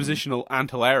it expositional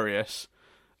and hilarious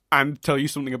and tell you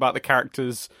something about the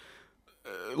character's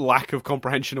lack of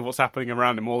comprehension of what's happening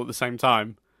around him all at the same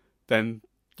time, then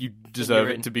you deserve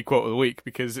it to be quote of the week,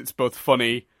 because it's both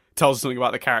funny, tells something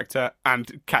about the character,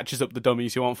 and catches up the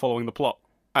dummies who aren't following the plot.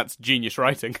 That's genius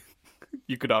writing,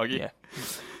 you could argue. Yeah.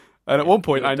 And at one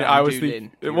point, I was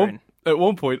thinking... At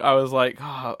one point, I was like,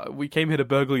 we came here to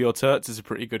burgle your turts is a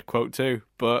pretty good quote too,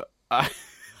 but...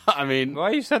 I mean,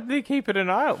 why are you suddenly keeping an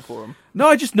eye out for them? No,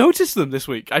 I just noticed them this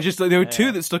week. There were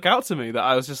two that stuck out to me that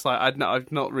I was just like,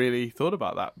 I've not really thought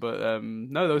about that, but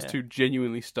no, those two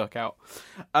genuinely stuck out.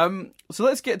 So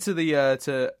let's get to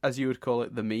the as you would call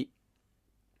it, the meat.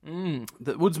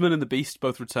 The Woodsman and the Beast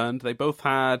both returned. They both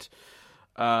had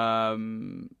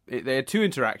they had two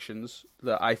interactions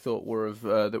that I thought were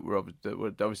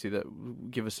that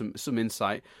give us some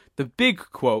insight. The big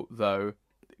quote though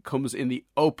comes in the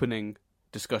opening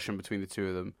discussion between the two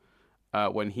of them,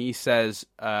 when he says,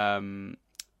 when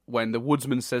the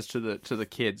Woodsman says to the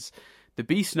kids, "The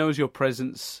Beast knows your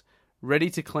presence, ready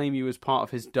to claim you as part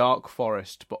of his dark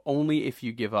forest, but only if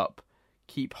you give up.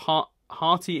 Keep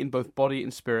hearty in both body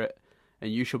and spirit,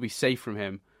 and you shall be safe from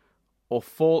him, or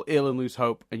fall ill and lose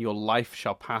hope, and your life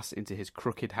shall pass into his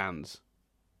crooked hands."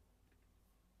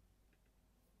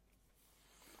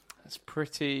 That's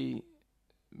pretty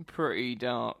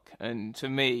dark, and to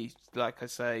me, like I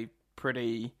say,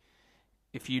 pretty.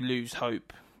 If you lose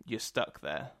hope, you're stuck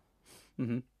there.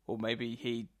 Mm-hmm. Or maybe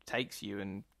he takes you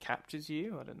and captures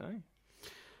you. I don't know.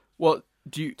 Well,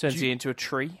 turns you into a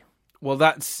tree. Well,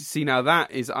 now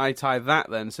that is I tie that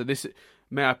then. So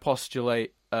may I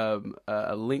postulate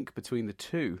a link between the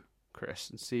two, Chris,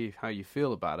 and see how you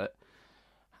feel about it.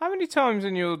 How many times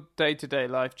in your day-to-day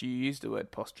life do you use the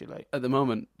word postulate? At the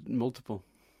moment, multiple.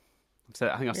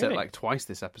 I think I've said it Really? like twice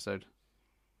this episode.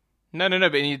 No,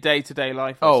 but in your day-to-day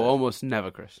life. Almost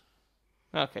never, Chris.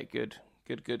 Okay, good.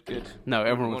 No,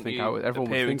 everyone would think I was.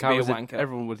 Everyone would think I was a wanker.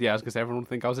 Everyone would. Yeah, I was gonna say everyone would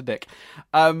think I was a dick.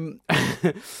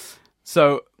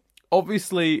 So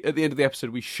obviously, at the end of the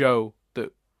episode, we show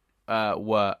that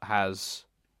Wirt is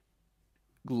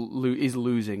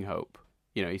losing hope.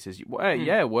 You know, he says,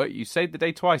 "Yeah, Wirt, you saved the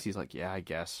day twice." He's like, "Yeah, I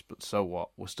guess, but so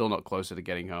what? We're still not closer to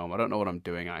getting home. I don't know what I'm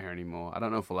doing out here anymore. I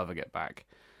don't know if we'll ever get back."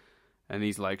 And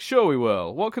he's like, "Sure we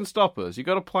will. What can stop us? You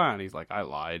got a plan?" He's like, "I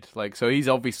lied." Like, so he's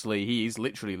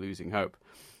literally losing hope.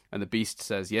 And the Beast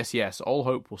says, Yes, all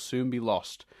hope will soon be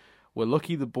lost. We're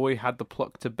lucky the boy had the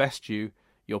pluck to best you.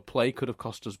 Your play could have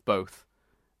cost us both.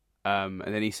 And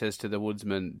then he says to the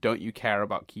Woodsman, "Don't you care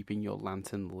about keeping your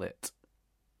lantern lit?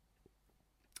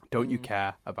 Don't you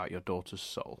care about your daughter's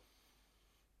soul?"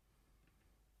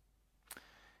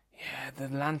 Yeah, the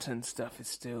lantern stuff is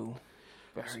still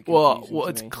very confusing. Well,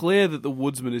 it's clear that the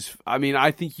Woodsman is... I mean,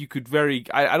 I think you could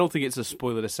I don't think it's a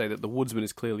spoiler to say that the Woodsman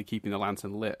is clearly keeping the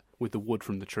lantern lit with the wood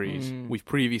from the trees. We've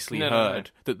previously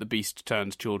heard that the Beast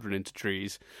turns children into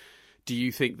trees. Do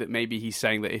you think that maybe he's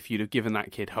saying that if you'd have given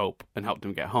that kid hope and helped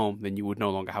him get home, then you would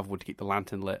no longer have wood to keep the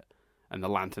lantern lit, and the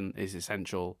lantern is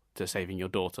essential to saving your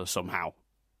daughter somehow?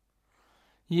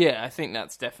 Yeah, I think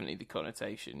that's definitely the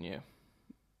connotation, yeah.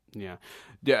 Yeah.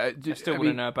 I still want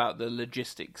to know about the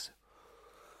logistics.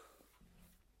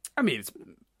 I mean, it's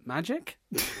magic.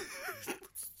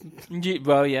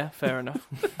 Well, yeah, fair enough.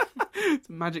 It's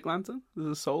a magic lantern. There's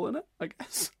a soul in it, I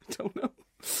guess. I don't know.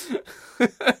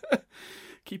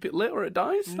 Keep it lit or it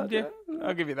dies? Yeah,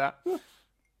 I'll give you that.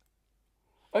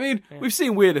 I mean, we've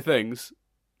seen weirder things.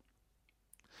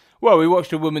 Well, we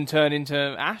watched a woman turn into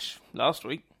ash last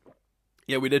week.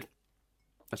 Yeah, we did.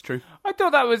 That's true. I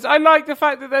thought I like the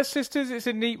fact that they're sisters. It's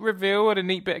a neat reveal and a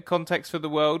neat bit of context for the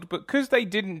world. But because they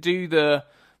didn't do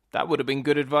that would have been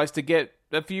good advice to get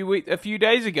a few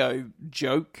days ago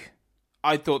joke,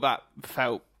 I thought that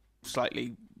felt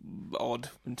slightly odd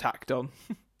and tacked on.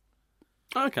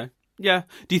 Okay. Yeah.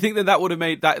 Do you think that would have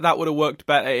made that would have worked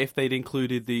better if they'd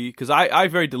included because I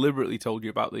very deliberately told you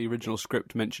about the original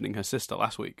script mentioning her sister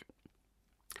last week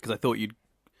because I thought you'd.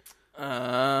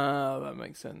 That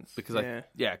makes sense. Because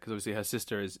obviously her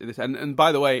sister is this, and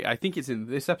by the way, I think it's in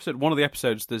this episode. One of the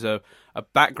episodes, there's a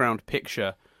background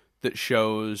picture that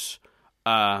shows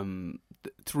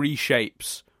three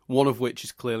shapes. One of which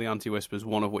is clearly Auntie Whispers,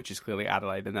 one of which is clearly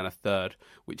Adelaide, and then a third,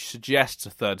 which suggests a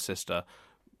third sister.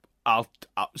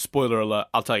 Spoiler alert!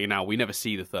 I'll tell you now. We never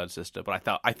see the third sister, but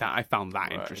I found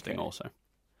that interesting also.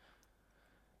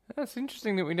 That's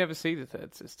interesting that we never see the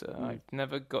third sister. I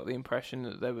never got the impression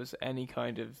that there was any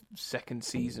kind of second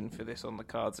season for this on the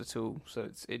cards at all. So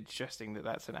it's interesting that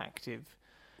that's an active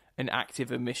an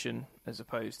active omission as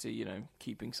opposed to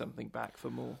keeping something back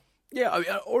for more. Yeah, I mean,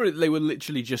 or they were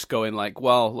literally just going like,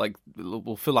 well, like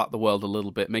we'll fill out the world a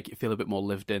little bit, make it feel a bit more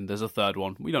lived in. There's a third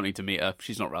one. We don't need to meet her.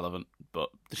 She's not relevant, but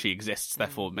she exists.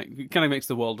 Therefore, it kind of makes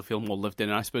the world feel more lived in.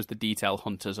 And I suppose the detail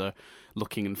hunters are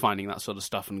looking and finding that sort of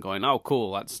stuff and going, oh,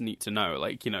 cool, that's neat to know.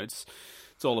 Like, it's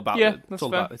all about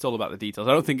it's all about the details.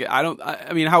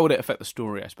 I mean, how would it affect the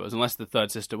story? I suppose unless the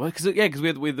third sister. Well, because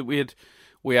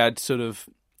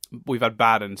we've had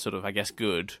bad and sort of, I guess,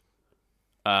 good.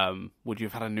 Would you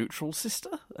have had a neutral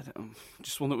sister?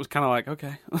 Just one that was kind of like,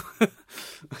 okay.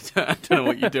 I don't know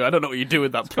what you do. I don't know what you do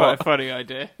with that plot. Quite a funny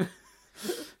idea.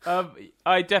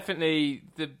 I definitely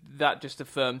that just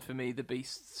affirmed for me the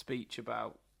Beast's speech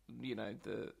about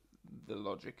the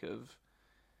logic of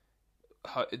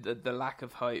the lack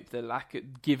of hope, the lack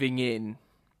of giving in.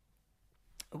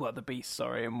 Well, the Beast,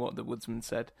 sorry, and what the Woodsman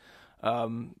said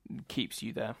keeps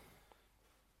you there.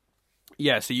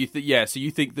 Yeah. So you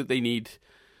think that they need.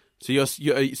 So you're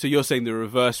saying the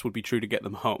reverse would be true to get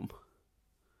them home.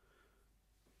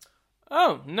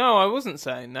 Oh no, I wasn't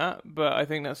saying that, but I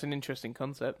think that's an interesting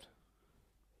concept.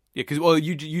 Yeah, because I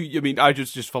mean, I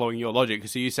just following your logic.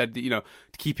 So you said that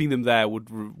keeping them there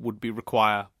would be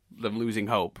require them losing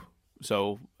hope.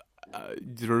 So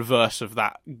the reverse of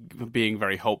that being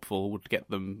very hopeful would get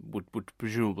them would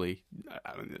presumably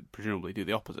do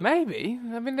the opposite. Maybe.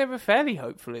 I mean, they were fairly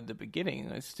hopeful in the beginning.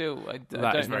 I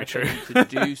that is very true.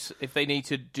 If they need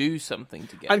to do something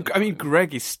to get and them I mean,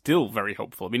 Greg is still very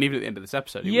hopeful. I mean, even at the end of this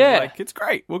episode, he was like, it's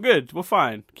great, we're good, we're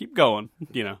fine, keep going.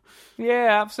 Yeah,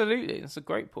 absolutely. That's a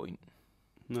great point.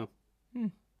 No,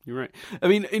 you're right. I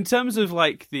mean, in terms of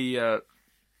like in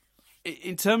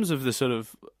terms of the sort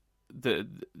of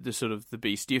the sort of the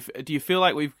Beast, do you feel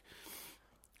like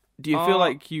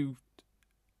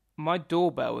my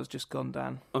doorbell has just gone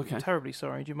down. Okay. I'm terribly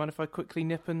sorry. Do you mind if I quickly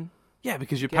nip and... Yeah,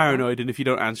 because you're paranoid, and if you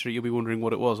don't answer it, you'll be wondering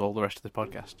what it was all the rest of the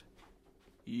podcast.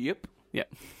 Yep. Yeah.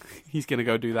 He's going to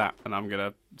go do that, and I'm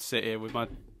going to sit here with my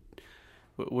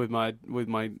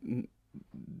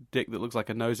dick that looks like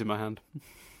a nose in my hand.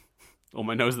 Or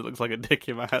my nose that looks like a dick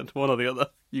in my hand. One or the other.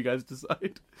 You guys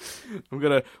decide.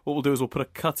 What we'll do is we'll put a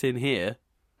cut in here,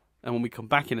 and when we come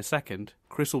back in a second,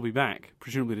 Chris will be back,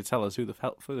 presumably to tell us who the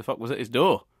fuck was at his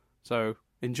door. So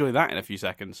enjoy that in a few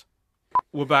seconds.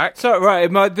 We're back. So, right,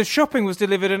 the shopping was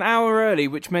delivered an hour early,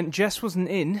 which meant Jess wasn't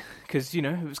in, because,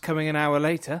 it was coming an hour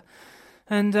later.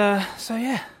 And, so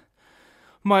yeah.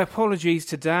 My apologies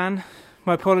to Dan.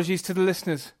 My apologies to the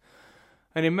listeners.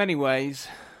 And in many ways,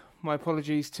 my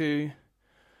apologies to...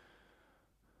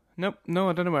 Nope, no,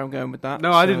 I don't know where I'm going with that.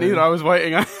 No, I didn't either. I was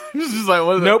waiting. I was just like,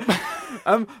 what is nope.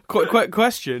 Quick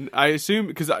question. I assume,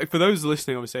 because for those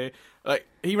listening, obviously, like,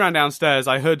 he ran downstairs,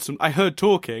 I heard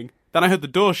talking, then I heard the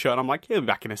door shut, and I'm like, he'll be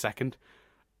back in a second.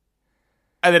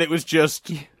 And then it was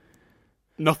just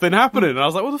nothing happening, and I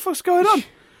was like, what the fuck's going on?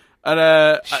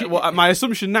 And my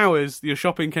assumption now is your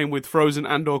shopping came with frozen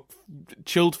and/or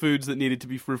chilled foods that needed to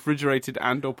be refrigerated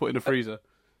and/or put in a freezer.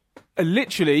 I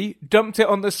literally dumped it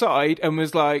on the side and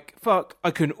was like, fuck,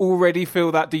 I can already feel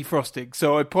that defrosting.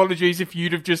 So apologies if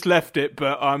you'd have just left it,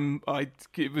 but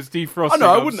it was defrosting. Oh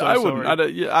no, I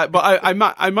wouldn't. But I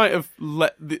might have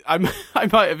I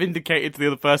might have indicated to the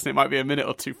other person it might be a minute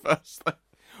or two first.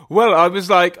 Well, I was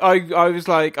like, I'm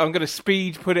going to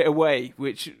speed put it away,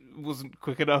 which wasn't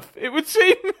quick enough, it would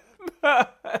seem. It's all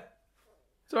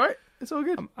right. It's all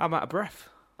good. I'm out of breath.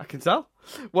 I can tell.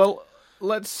 Well,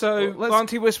 let's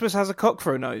Auntie Whispers has a cock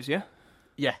for a nose, yeah?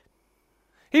 Yeah.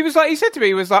 He said to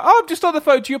me, oh, I'm just on the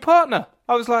phone to your partner.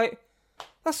 I was like,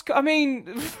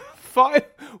 fine.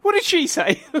 What did she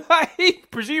say?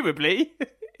 Presumably,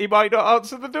 he might not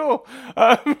answer the door.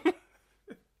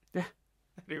 Yeah.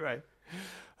 Anyway.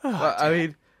 Well, I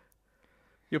mean,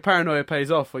 your paranoia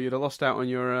pays off, or you'd have lost out on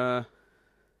your...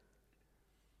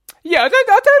 Yeah, I don't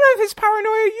know if it's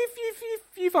paranoia.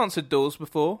 You've answered doors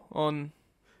before on...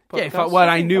 podcasts. Yeah,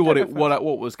 I knew what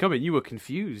was coming. You were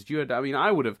confused.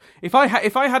 I would have... If I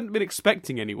hadn't been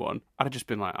expecting anyone, I'd have just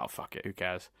been like, oh, fuck it, who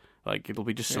cares? Like, it'll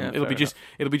be just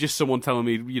someone telling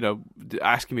me,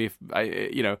 asking me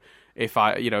if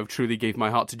I truly gave my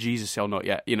heart to Jesus or not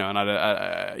yet,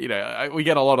 and we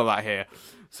get a lot of that here.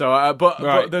 So, but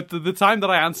the time that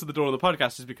I answered the door of the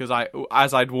podcast is because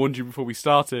as I'd warned you before we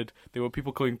started, there were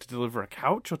people coming to deliver a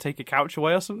couch or take a couch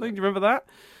away or something. Do you remember that?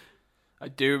 I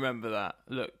do remember that.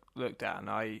 Look, Dan,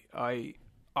 I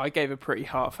gave a pretty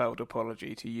heartfelt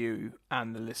apology to you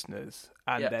and the listeners,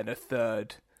 and then a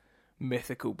third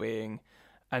mythical being,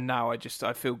 and now I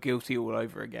feel guilty all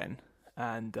over again,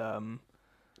 and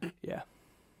yeah,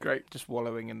 great, just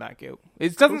wallowing in that guilt.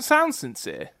 It doesn't sound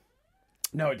sincere.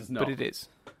 No, it does not. But it is.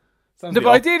 Sounds The a bit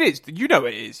odd. idea is, you know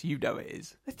it is. You know it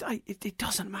is. It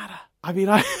doesn't matter. I mean,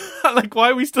 like, why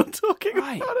are we still talking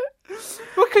Right. about it?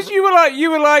 Because you were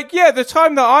like, yeah, the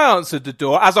time that I answered the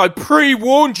door, as I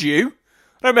pre-warned you.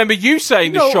 I remember you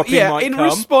saying the shopping might in come.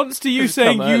 response to you 'Cause it's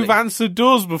come saying you've early. answered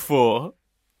doors before.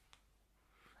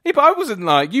 Yeah, but I wasn't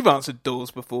like, you've answered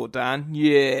doors before, Dan.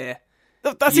 Yeah.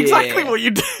 That's Yeah. exactly what you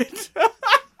did.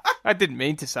 I didn't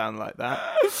mean to sound like that.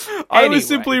 I Anyway. was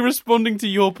simply responding to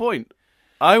your point.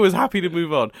 I was happy to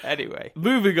move on. Anyway,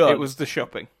 Moving on. it was the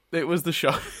shopping. It was the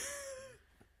show.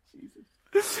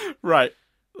 Right.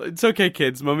 It's okay,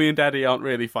 kids. Mummy and Daddy aren't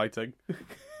really fighting.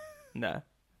 No.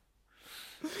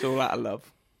 It's all out of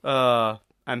love.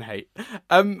 And hate.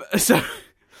 So,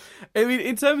 I mean,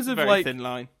 in terms of, Very like... thin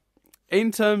line.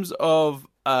 In terms of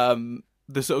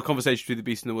the sort of conversation between the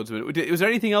Beast and the Woodsman, was there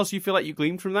anything else you feel like you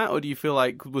gleaned from that, or do you feel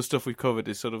like the stuff we've covered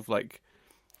is sort of like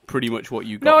pretty much what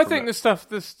you got? No, I from think it?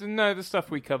 the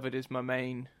stuff we covered is my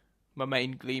main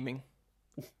gleaming.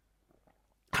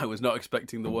 I was not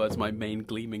expecting the words "my main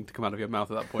gleaming" to come out of your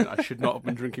mouth at that point. I should not have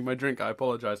been drinking my drink. I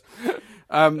apologise.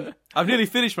 I've nearly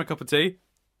finished my cup of tea.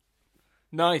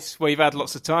 Nice. Well, you've had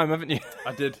lots of time, haven't you?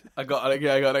 I did. I got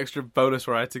an extra bonus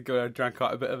where I had to go and drank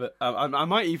quite a bit of it. I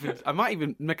might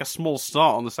even make a small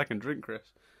start on the second drink, Chris.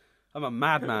 I'm a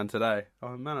madman today.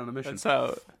 I'm a man on a mission. That's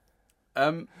how.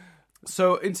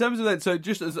 So in terms of that, so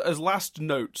just as last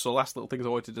notes or last little things I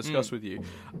wanted to discuss with you.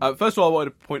 First of all, I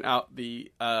wanted to point out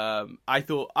I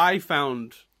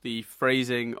found the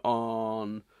phrasing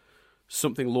on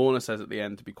something Lorna says at the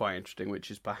end to be quite interesting, which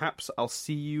is perhaps I'll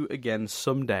see you again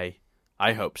someday.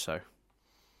 I hope so.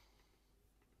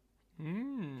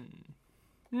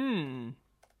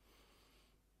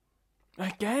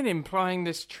 Again, implying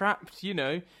this trapped,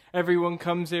 everyone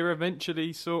comes here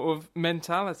eventually sort of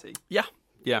mentality. Yeah.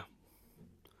 Yeah.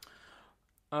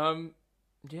 Yeah,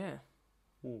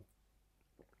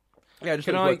 just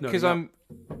Can thought I? it was worth noting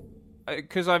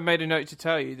Because I've made a note to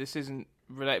tell you this isn't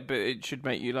related, but it should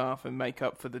make you laugh and make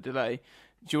up for the delay.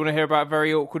 Do you want to hear about a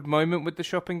very awkward moment with the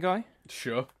shopping guy? that.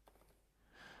 Sure.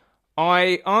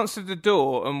 I answered the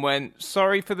door and went,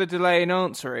 "Sorry for the delay in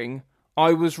answering.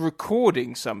 I was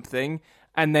recording something,"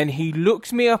 and then he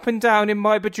looked me up and down in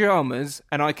my pajamas,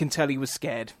 and I can tell he was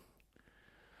scared.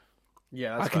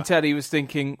 Yeah, I can tell he was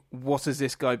thinking, "What has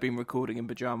this guy been recording in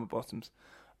pajama bottoms?"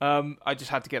 I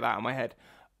just had to get that out of my head.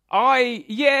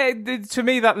 To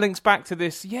me that links back to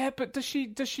this. Yeah, but does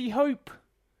she hope?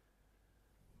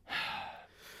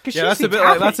 Yeah, that's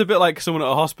a bit like someone at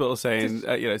a hospital saying,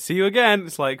 "See you again."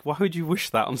 It's like, why would you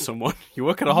wish that on someone? You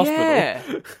work at a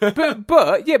hospital.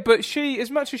 Yeah, but she,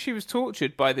 as much as she was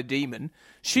tortured by the demon,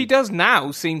 she does now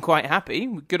seem quite happy.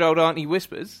 Good old Auntie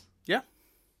Whispers. Yeah.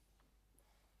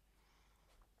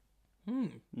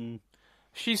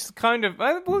 She's kind of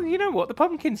well, you know what? The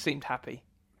pumpkin seemed happy.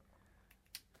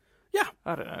 Yeah,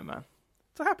 I don't know, man.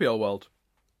 it's a happy old world.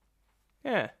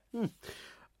 Yeah.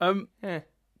 Yeah.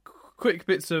 Quick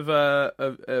bits of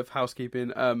housekeeping.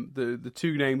 The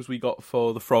two names we got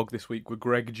for the frog this week were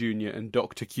Greg Jr. and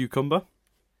Dr. Cucumber.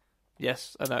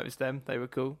 Yes, I noticed them. They were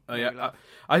cool. Oh yeah,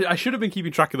 I should have been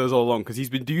keeping track of those all along because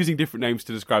he's been using different names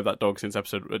to describe that dog since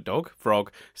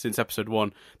frog since episode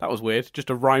 1. That was weird. Just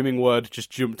a rhyming word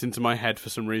just jumped into my head for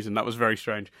some reason. That was very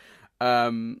strange.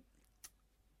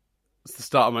 It's the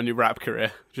start of my new rap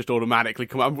career. Just automatically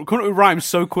come. I'm coming up with rhymes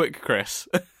so quick, Chris,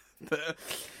 that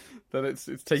it's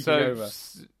taking over.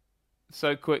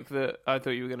 So quick that I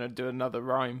thought you were going to do another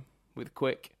rhyme with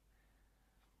quick.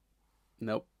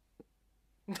 Nope.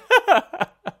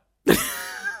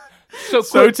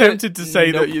 So tempted to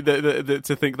say nope. that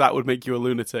to think that would make you a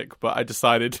lunatic, but I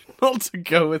decided not to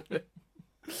go with it.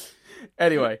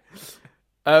 Anyway,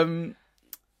 so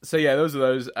yeah, those are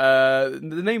those. The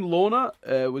name Lorna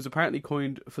was apparently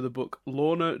coined for the book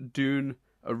Lorna Doone,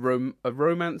 a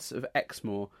Romance of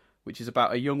Exmoor, which is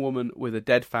about a young woman with a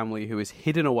dead family who is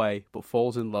hidden away but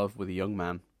falls in love with a young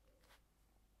man.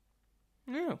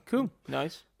 Yeah, cool,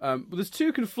 nice. But there's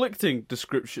two conflicting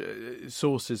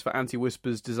sources for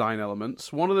Anti-Whisper's design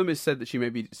elements. One of them is said that she may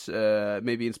be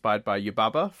inspired by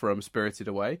Yubaba from Spirited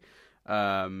Away,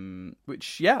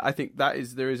 which, yeah, I think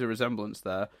there is a resemblance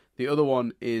there. The other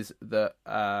one is that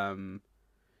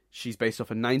she's based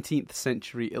off a 19th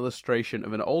century illustration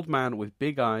of an old man with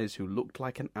big eyes who looked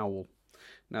like an owl.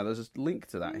 Now, there's a link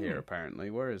to that here, apparently.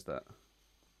 Where is that?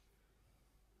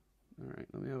 All right,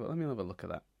 let me have a look at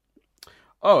that.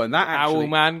 Oh, and that actually... Owl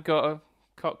man got a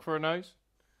cock for a nose?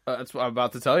 That's what I'm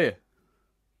about to tell you.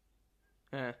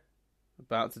 Yeah.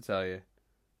 About to tell you.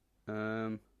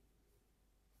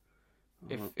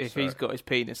 If he's got his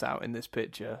penis out in this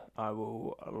picture, I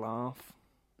will laugh.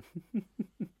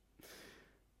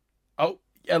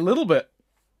 A little bit.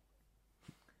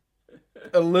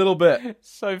 A little bit.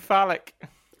 So phallic.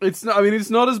 It's not. I mean,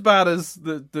 it's not as bad as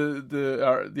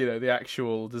the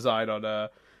actual design on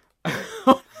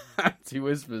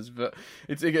Anti-Whispers, but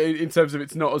it's in terms of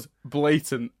it's not as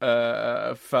blatant,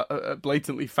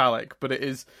 blatantly phallic, but it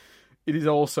is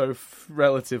also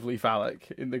relatively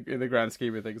phallic in the grand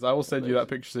scheme of things. I will send you that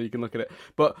picture so you can look at it.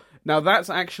 But now that's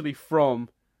actually from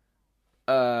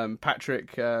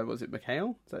Patrick. Was it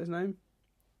McHale? Is that his name?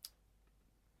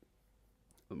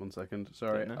 1 second.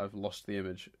 Sorry, I've lost the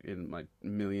image in my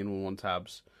 1,000,001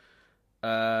 tabs.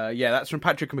 Yeah, that's from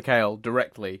Patrick McHale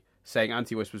directly saying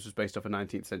Anti-Whispers was based off a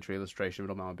 19th century illustration with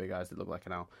a man with big eyes that looked like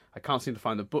an owl. I can't seem to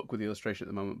find the book with the illustration at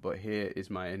the moment, but here is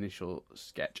my initial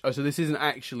sketch. Oh, so this isn't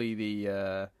actually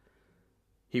the...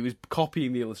 he was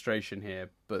copying the illustration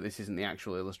here, but this isn't the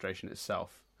actual illustration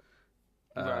itself.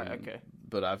 Right, okay.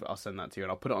 But I'll send that to you,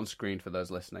 and I'll put it on screen for those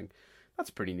listening. That's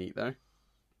pretty neat, though.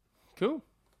 Cool.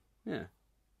 Yeah.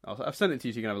 I've sent it to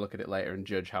you so you can have a look at it later and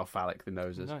judge how phallic the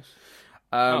nose is. Nice.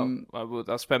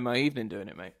 I'll spend my evening doing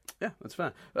it, mate. Yeah, that's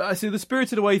fair. I see the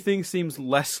Spirited Away thing seems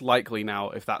less likely now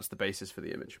if that's the basis for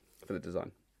the image, for the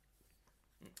design.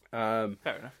 Fair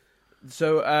enough.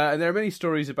 So, and there are many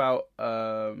stories about...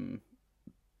 sorry,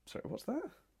 what's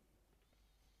that?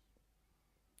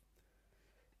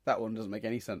 That one doesn't make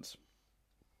any sense.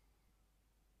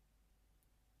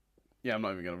 Yeah, I'm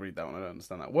not even going to read that one. I don't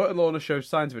understand that. Wirt and Lorna show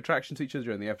signs of attraction to each other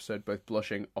during the episode, both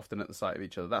blushing, often at the sight of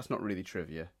each other. That's not really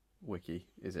trivia, Wiki,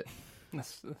 is it?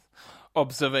 That's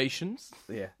observations.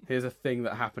 Yeah, here's a thing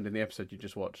that happened in the episode you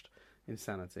just watched.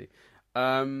 Insanity.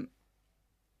 Oh,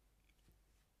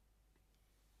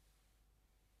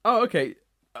 okay.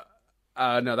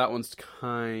 No, that one's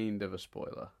kind of a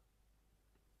spoiler.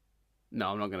 No,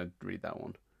 I'm not going to read that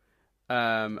one.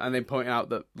 And they point out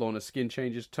that Lorna's skin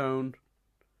changes tone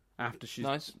after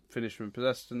she's finished from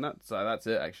possessed, and that's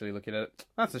it. Actually, looking at it,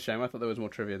 that's a shame. I thought there was more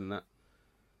trivia than that.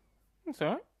 That's all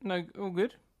right. No, all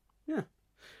good. Yeah.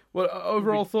 Well,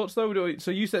 overall thoughts though. So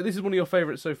you said this is one of your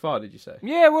favourites so far. Did you say?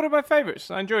 Yeah, one of my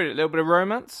favourites. I enjoyed it. A little bit of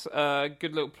romance,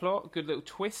 good little plot, good little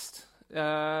twist,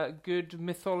 good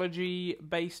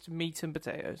mythology-based meat and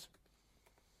potatoes.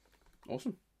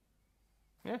 Awesome.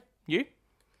 Yeah. You?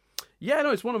 Yeah,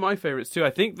 no, it's one of my favourites too. I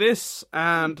think this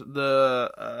and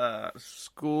the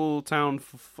School Town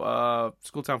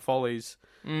Follies,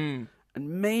 and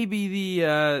maybe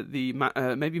maybe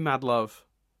Mad Love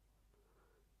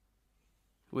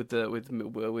with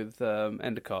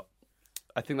Endicott.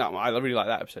 I think that one, I really like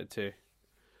that episode too.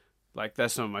 Like, they're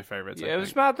some of my favourites. Yeah,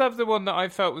 was Mad Love the one that I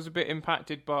felt was a bit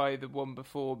impacted by the one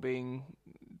before being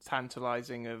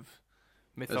tantalising of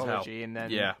mythology, and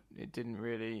then it didn't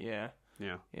really. Yeah,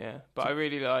 but I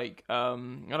really like. I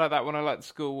like that one. I like the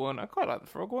school one. I quite like the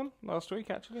frog one last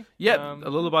week, actually. Yeah,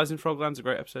 Lullabies in Frogland's a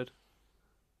great episode.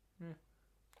 Yeah.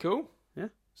 Cool. Yeah.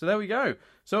 So there we go.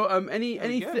 So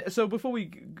so before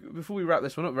we wrap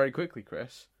this one up very quickly,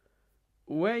 Chris,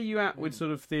 where are you at with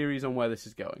sort of theories on where this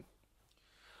is going?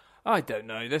 I don't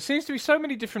know. There seems to be so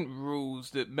many different rules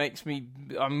that makes me.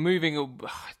 I'm moving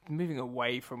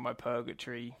away from my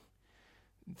purgatory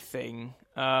thing.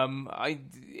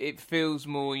 It feels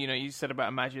more, you said about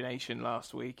imagination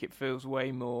last week. It feels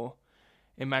way more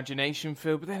imagination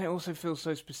filled, but then it also feels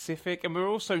so specific. And we're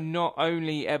also not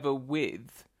only ever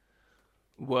with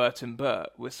Wirt and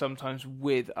Bert, we're sometimes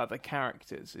with other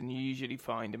characters, and you usually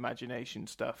find imagination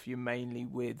stuff you're mainly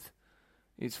with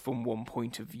is from one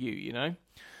point of view,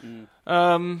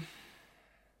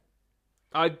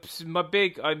 I'm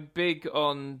big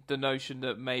on the notion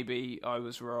that maybe I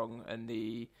was wrong and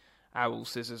the owl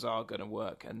scissors are going to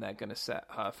work and they're going to set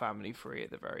her family free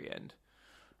at the very end.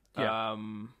 Yeah.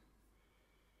 And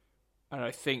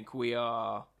I think we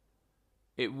are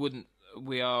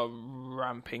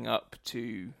ramping up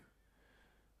to.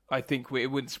 I think it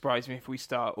wouldn't surprise me if we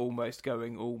start almost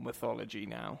going all mythology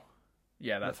now.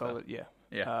 Yeah, that's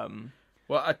yeah.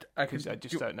 Well, I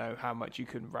just don't know how much you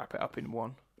can wrap it up in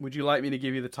one. Would you like me to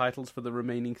give you the titles for the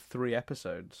remaining 3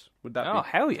 episodes? Would that be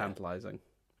hell yeah. tantalising?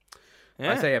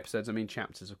 Yeah. I say episodes, I mean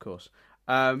chapters, of course.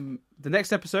 The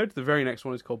next episode, the very next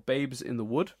one, is called Babes in the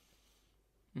Wood.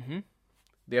 Mm-hmm.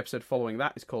 The episode following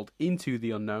that is called Into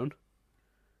the Unknown.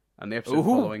 And the episode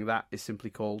following that is simply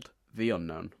called The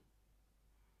Unknown.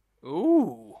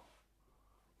 Ooh.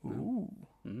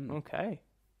 Okay.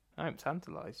 I'm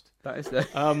tantalised. That is the...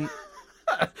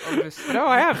 No,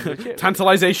 I am.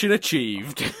 Tantalisation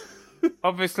achieved.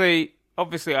 Obviously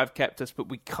I've kept us, but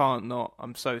we can't not.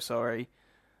 I'm so sorry.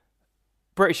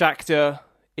 British actor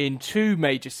in 2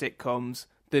 major sitcoms,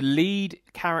 the lead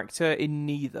character in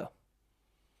neither.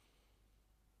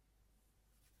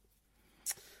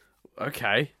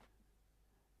 Okay.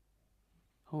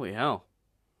 Holy hell.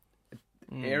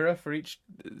 Era for each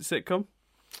sitcom?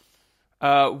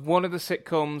 One of the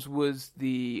sitcoms was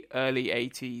the early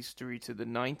 80s through to the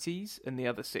 90s, and the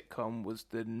other sitcom was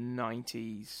the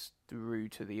 90s through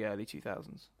to the early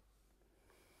 2000s.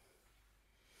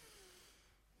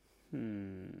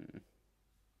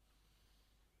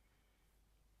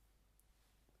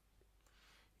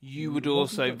 You would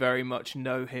also very much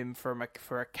know him for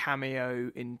a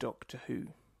cameo in Doctor Who.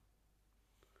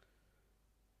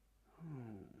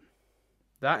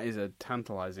 That is a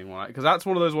tantalizing one, because that's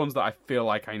one of those ones that I feel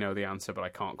like I know the answer, but I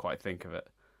can't quite think of it.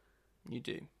 You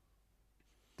do.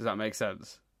 Does that make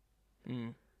sense?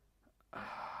 Mm.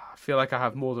 I feel like I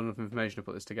have more than enough information to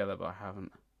put this together, but I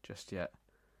haven't just yet.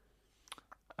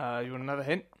 You want another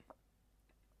hint?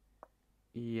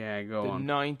 Yeah, go on.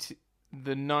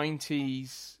 The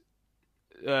 90s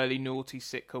early naughty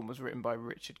sitcom was written by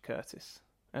Richard Curtis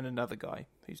and another guy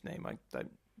whose name I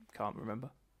can't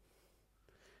remember.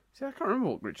 See, I can't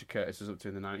remember what Richard Curtis was up to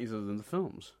in the 90s other than the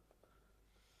films.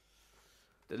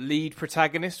 The lead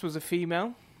protagonist was a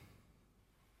female.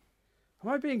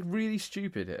 Am I being really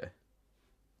stupid here?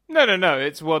 No.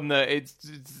 It's one that it's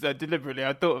deliberately.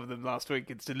 I thought of them last week.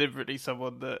 It's deliberately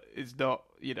someone that is not,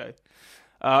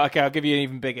 Okay, I'll give you an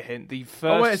even bigger hint. The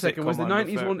first. Wait a second. Was the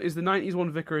 90s one? Is the 90s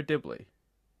one Vicar of Dibley?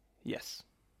 Yes.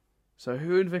 So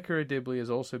who in Vicar of Dibley has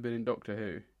also been in Doctor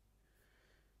Who?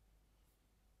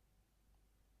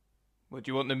 Well, do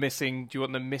you want the missing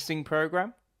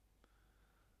program?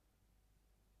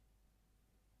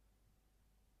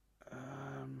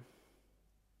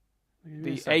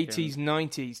 The 80s,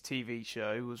 90s TV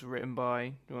show was written by...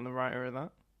 Do you want the writer of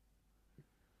that?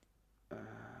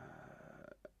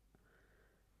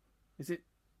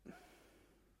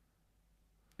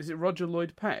 Is it Roger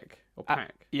Lloyd Peck? Or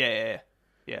Peck? Yeah.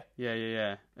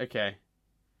 Yeah. Okay.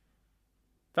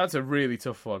 That's a really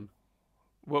tough one.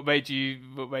 What made you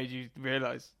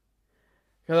realise?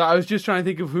 Because I was just trying to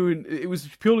think of who... It was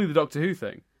purely the Doctor Who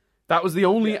thing. That was the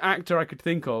only actor I could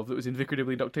think of that was in Vicar of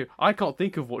Dibley and Doctor Who. I can't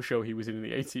think of what show he was in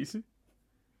the 80s.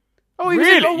 Oh,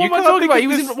 really? What am I talking about?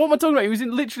 He was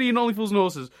literally in Only Fools and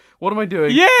Horses. What am I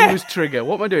doing? Yeah! He was Trigger.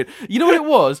 What am I doing? You know what it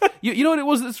was? you know what it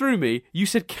was that threw me? You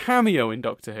said cameo in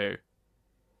Doctor Who.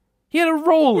 He had a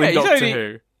role in Doctor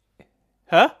Who.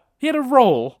 Huh? He had a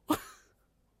role.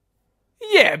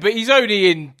 Yeah, but he's only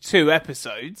in 2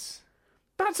 episodes.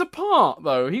 That's a part,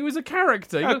 though. He was a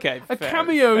character. Okay, a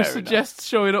cameo fair suggests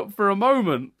showing up for a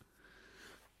moment.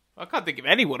 I can't think of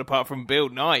anyone apart from Bill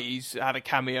Nye who's had a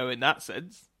cameo in that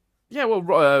sense. Yeah,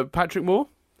 well, Patrick Moore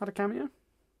had a cameo.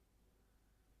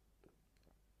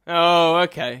 Oh,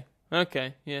 okay,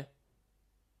 yeah.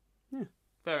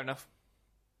 Fair enough.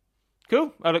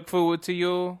 Cool. I look forward to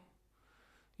your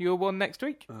one next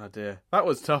week. Oh dear, that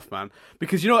was tough, man.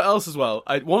 Because you know what else as well?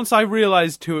 Once I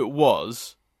realised who it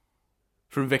was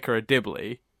from Vicar of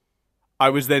Dibley, I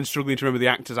was then struggling to remember the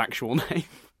actor's actual name.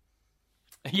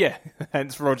 Yeah,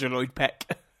 hence Roger Lloyd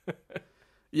Peck.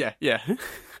 Yeah.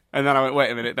 And then I went,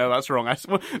 wait a minute, no, that's wrong. As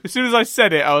soon as I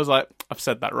said it, I was like, I've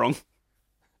said that wrong.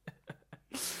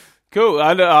 Cool.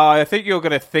 I think you're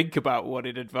going to think about one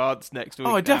in advance next week.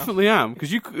 Oh, I definitely am,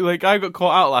 because I got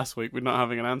caught out last week with not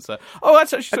having an answer. Oh,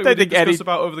 that's actually something we didn't discuss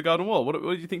about Over the Garden Wall. What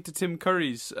do you think to Tim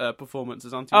Curry's performance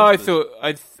as Auntie Whispers?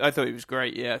 I thought he was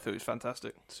great. Yeah, I thought he was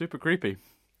fantastic. Super creepy.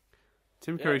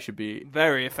 Tim Curry should be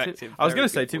very effective. I was going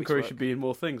to say Tim Curry should be in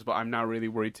more things, but I'm now really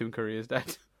worried Tim Curry is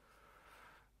dead.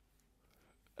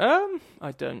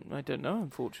 I don't know.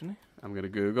 Unfortunately, I'm going to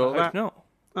Google that. I hope not.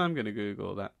 I'm going to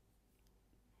Google that.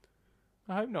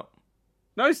 I hope not.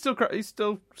 No, he's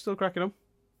still cracking on.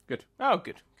 Good. Oh,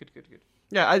 good.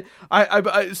 Yeah,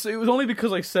 so it was only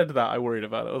because I said that I worried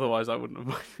about it. Otherwise, I wouldn't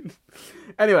have.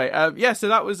 Anyway, so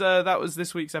that was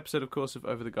this week's episode, of course, of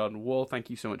Over the Garden Wall. Thank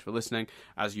you so much for listening.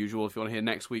 As usual, if you want to hear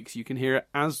next week's, you can hear it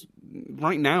as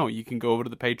right now. You can go over to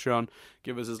the Patreon,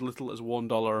 give us as little as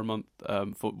 $1 a month.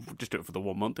 Just do it for the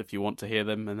 1 month if you want to hear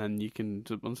them, and then you can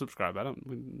unsubscribe.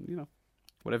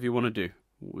 Whatever you want to do.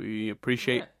 We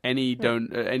appreciate any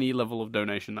level of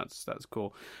donation. That's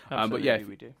cool. But yeah,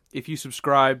 we do. If you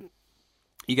subscribe,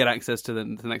 you get access to the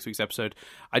next week's episode.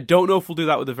 I don't know if we'll do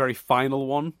that with the very final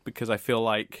one, because I feel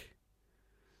like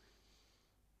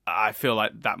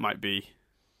that might be.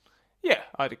 Yeah,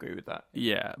 I'd agree with that.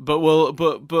 Yeah, but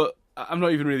I'm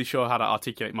not even really sure how to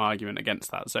articulate my argument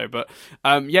against that. So, but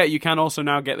you can also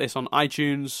now get this on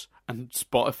iTunes and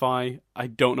Spotify. I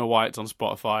don't know why it's on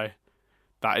Spotify.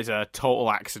 That is a total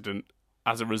accident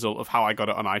as a result of how I got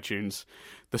it on iTunes.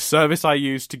 The service I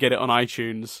used to get it on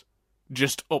iTunes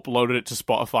just uploaded it to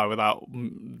Spotify without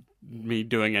me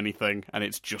doing anything, and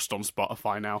it's just on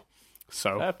Spotify now.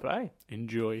 So Fair play.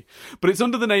 enjoy. But it's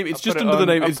under the name. It's I'll just under the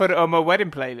name. I'll put it on my wedding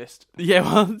playlist. Yeah,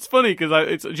 well, it's funny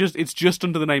because it's just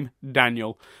under the name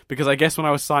Daniel, because I guess when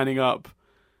I was signing up,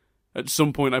 at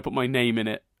some point I put my name in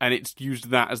it, and it's used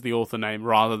that as the author name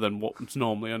rather than what's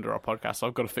normally under our podcast. So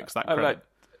I've got to fix that credit.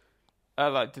 I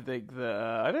like to think that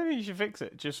I don't think you should fix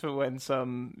it just for when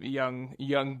some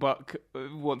young buck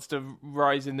wants to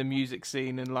rise in the music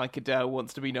scene and, like Adele,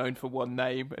 wants to be known for one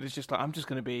name, and it's just like, I'm just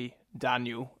going to be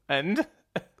Daniel. And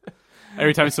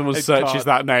every time someone searches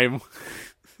that name,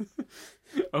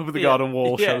 Over the Garden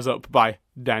Wall shows up by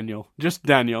Daniel. Just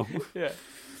Daniel. Yeah,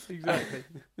 exactly.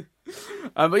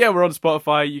 But yeah, we're on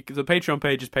Spotify. The Patreon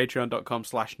page is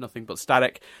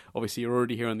patreon.com/nothingbutstatic. Obviously, you're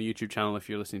already here on the YouTube channel if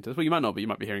you're listening to this. Well, you might not, but you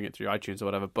might be hearing it through iTunes or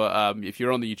whatever. But if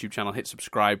you're on the YouTube channel, hit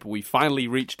subscribe. We finally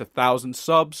reached 1,000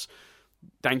 subs.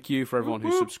 Thank you for everyone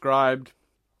who subscribed.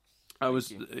 I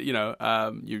was,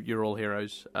 you're all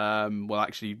heroes. We'll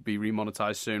actually be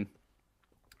remonetized soon,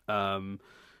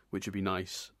 which would be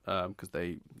nice because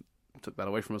they took that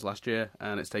away from us last year,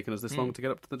 and it's taken us this long to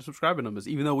get up to the subscriber numbers,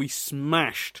 even though we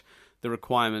smashed the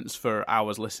requirements for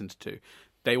hours listened to.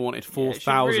 They wanted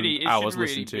 4,000 hours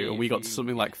listened to, and we got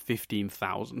something like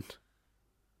 15,000.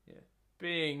 Yeah,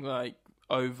 being like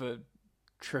over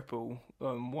triple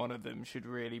one of them should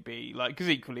really be like, because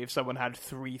equally, if someone had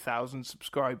 3,000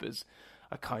 subscribers,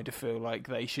 I kind of feel like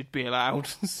they should be allowed.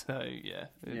 So yeah,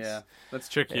 that's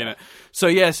tricky, isn't it?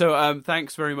 So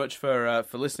thanks very much for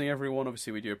listening, everyone.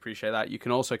 Obviously, we do appreciate that. You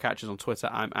can also catch us on Twitter.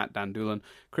 I'm at Dan Doolan.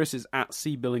 Chris is at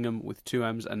C Billingham with 2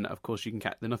 M's, and of course, you can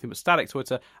catch the Nothing But Static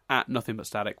Twitter at Nothing But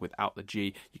Static without the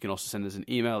G. You can also send us an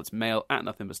email. It's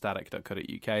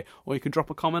mail@nothingButStatic.co.uk, or you can drop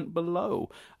a comment below.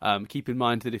 Keep in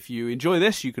mind that if you enjoy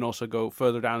this, you can also go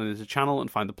further down in the channel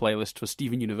and find the playlist for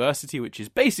Steven University, which is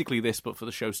basically this, but for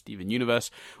the show Steven Universe.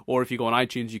 Or if you go on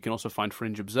iTunes, you can also find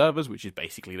Fringe Observers, which is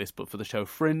basically this, but for the show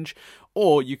Fringe.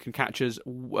 Or you can catch us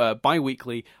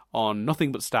bi-weekly on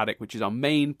Nothing But Static, which is our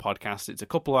main podcast. It's a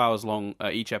couple of hours long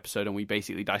each episode, and we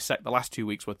basically dissect the last 2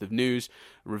 weeks' worth of news,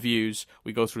 reviews.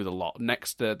 We go through the lot.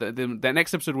 Next, the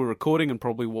next episode we're recording, and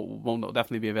probably will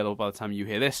definitely be available by the time you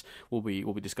hear this, we'll be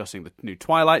discussing the new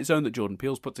Twilight Zone that Jordan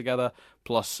Peele's put together,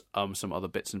 plus some other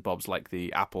bits and bobs like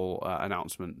the Apple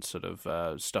announcement sort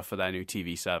of stuff for their new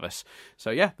TV service. So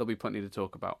yeah, there'll be plenty to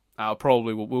talk about.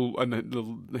 We'll and a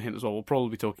little hint as well, we'll probably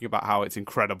be talking about how it's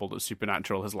incredible that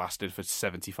Supernatural has lasted for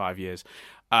 75 years.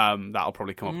 That'll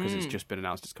probably come up because it's just been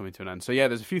announced it's coming to an end. So yeah,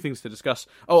 there's a few things to discuss.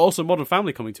 Oh, also Modern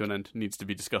Family coming to an end needs to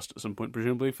be discussed at some point,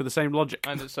 presumably for the same logic.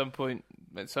 And at some point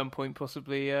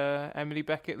possibly Emily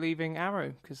Beckett leaving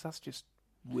Arrow, because that's just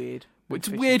weird. It's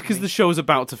weird because the show's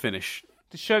about to finish.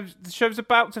 The show's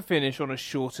about to finish on a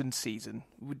shortened season.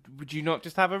 Would you not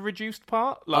just have a reduced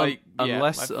part?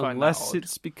 Unless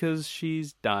it's because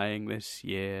she's dying this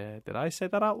year. Did I say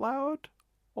that out loud?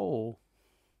 Oh,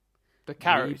 the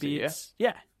character.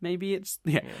 Maybe it's.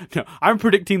 No, I'm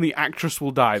predicting the actress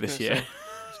will die this year.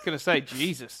 I was gonna say,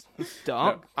 Jesus, it's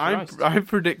dark. No, I'm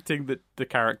predicting that the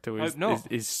character is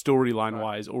storyline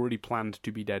wise already planned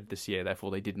to be dead this year.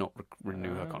 Therefore, they did not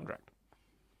renew her contract.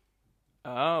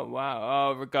 Oh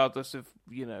wow! Oh, regardless of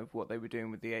what they were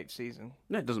doing with the 8th season.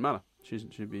 No, it doesn't matter. She'd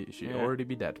already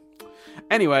be dead.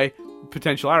 Anyway,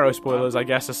 potential Arrow spoilers, I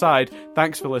guess, aside.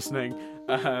 Thanks for listening,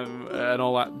 and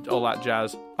all that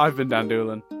jazz. I've been Dan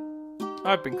Doolan.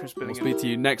 I've been Chris Billingham. We'll speak to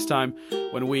you next time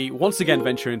when we once again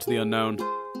venture into the unknown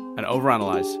and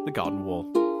overanalyze the Garden Wall.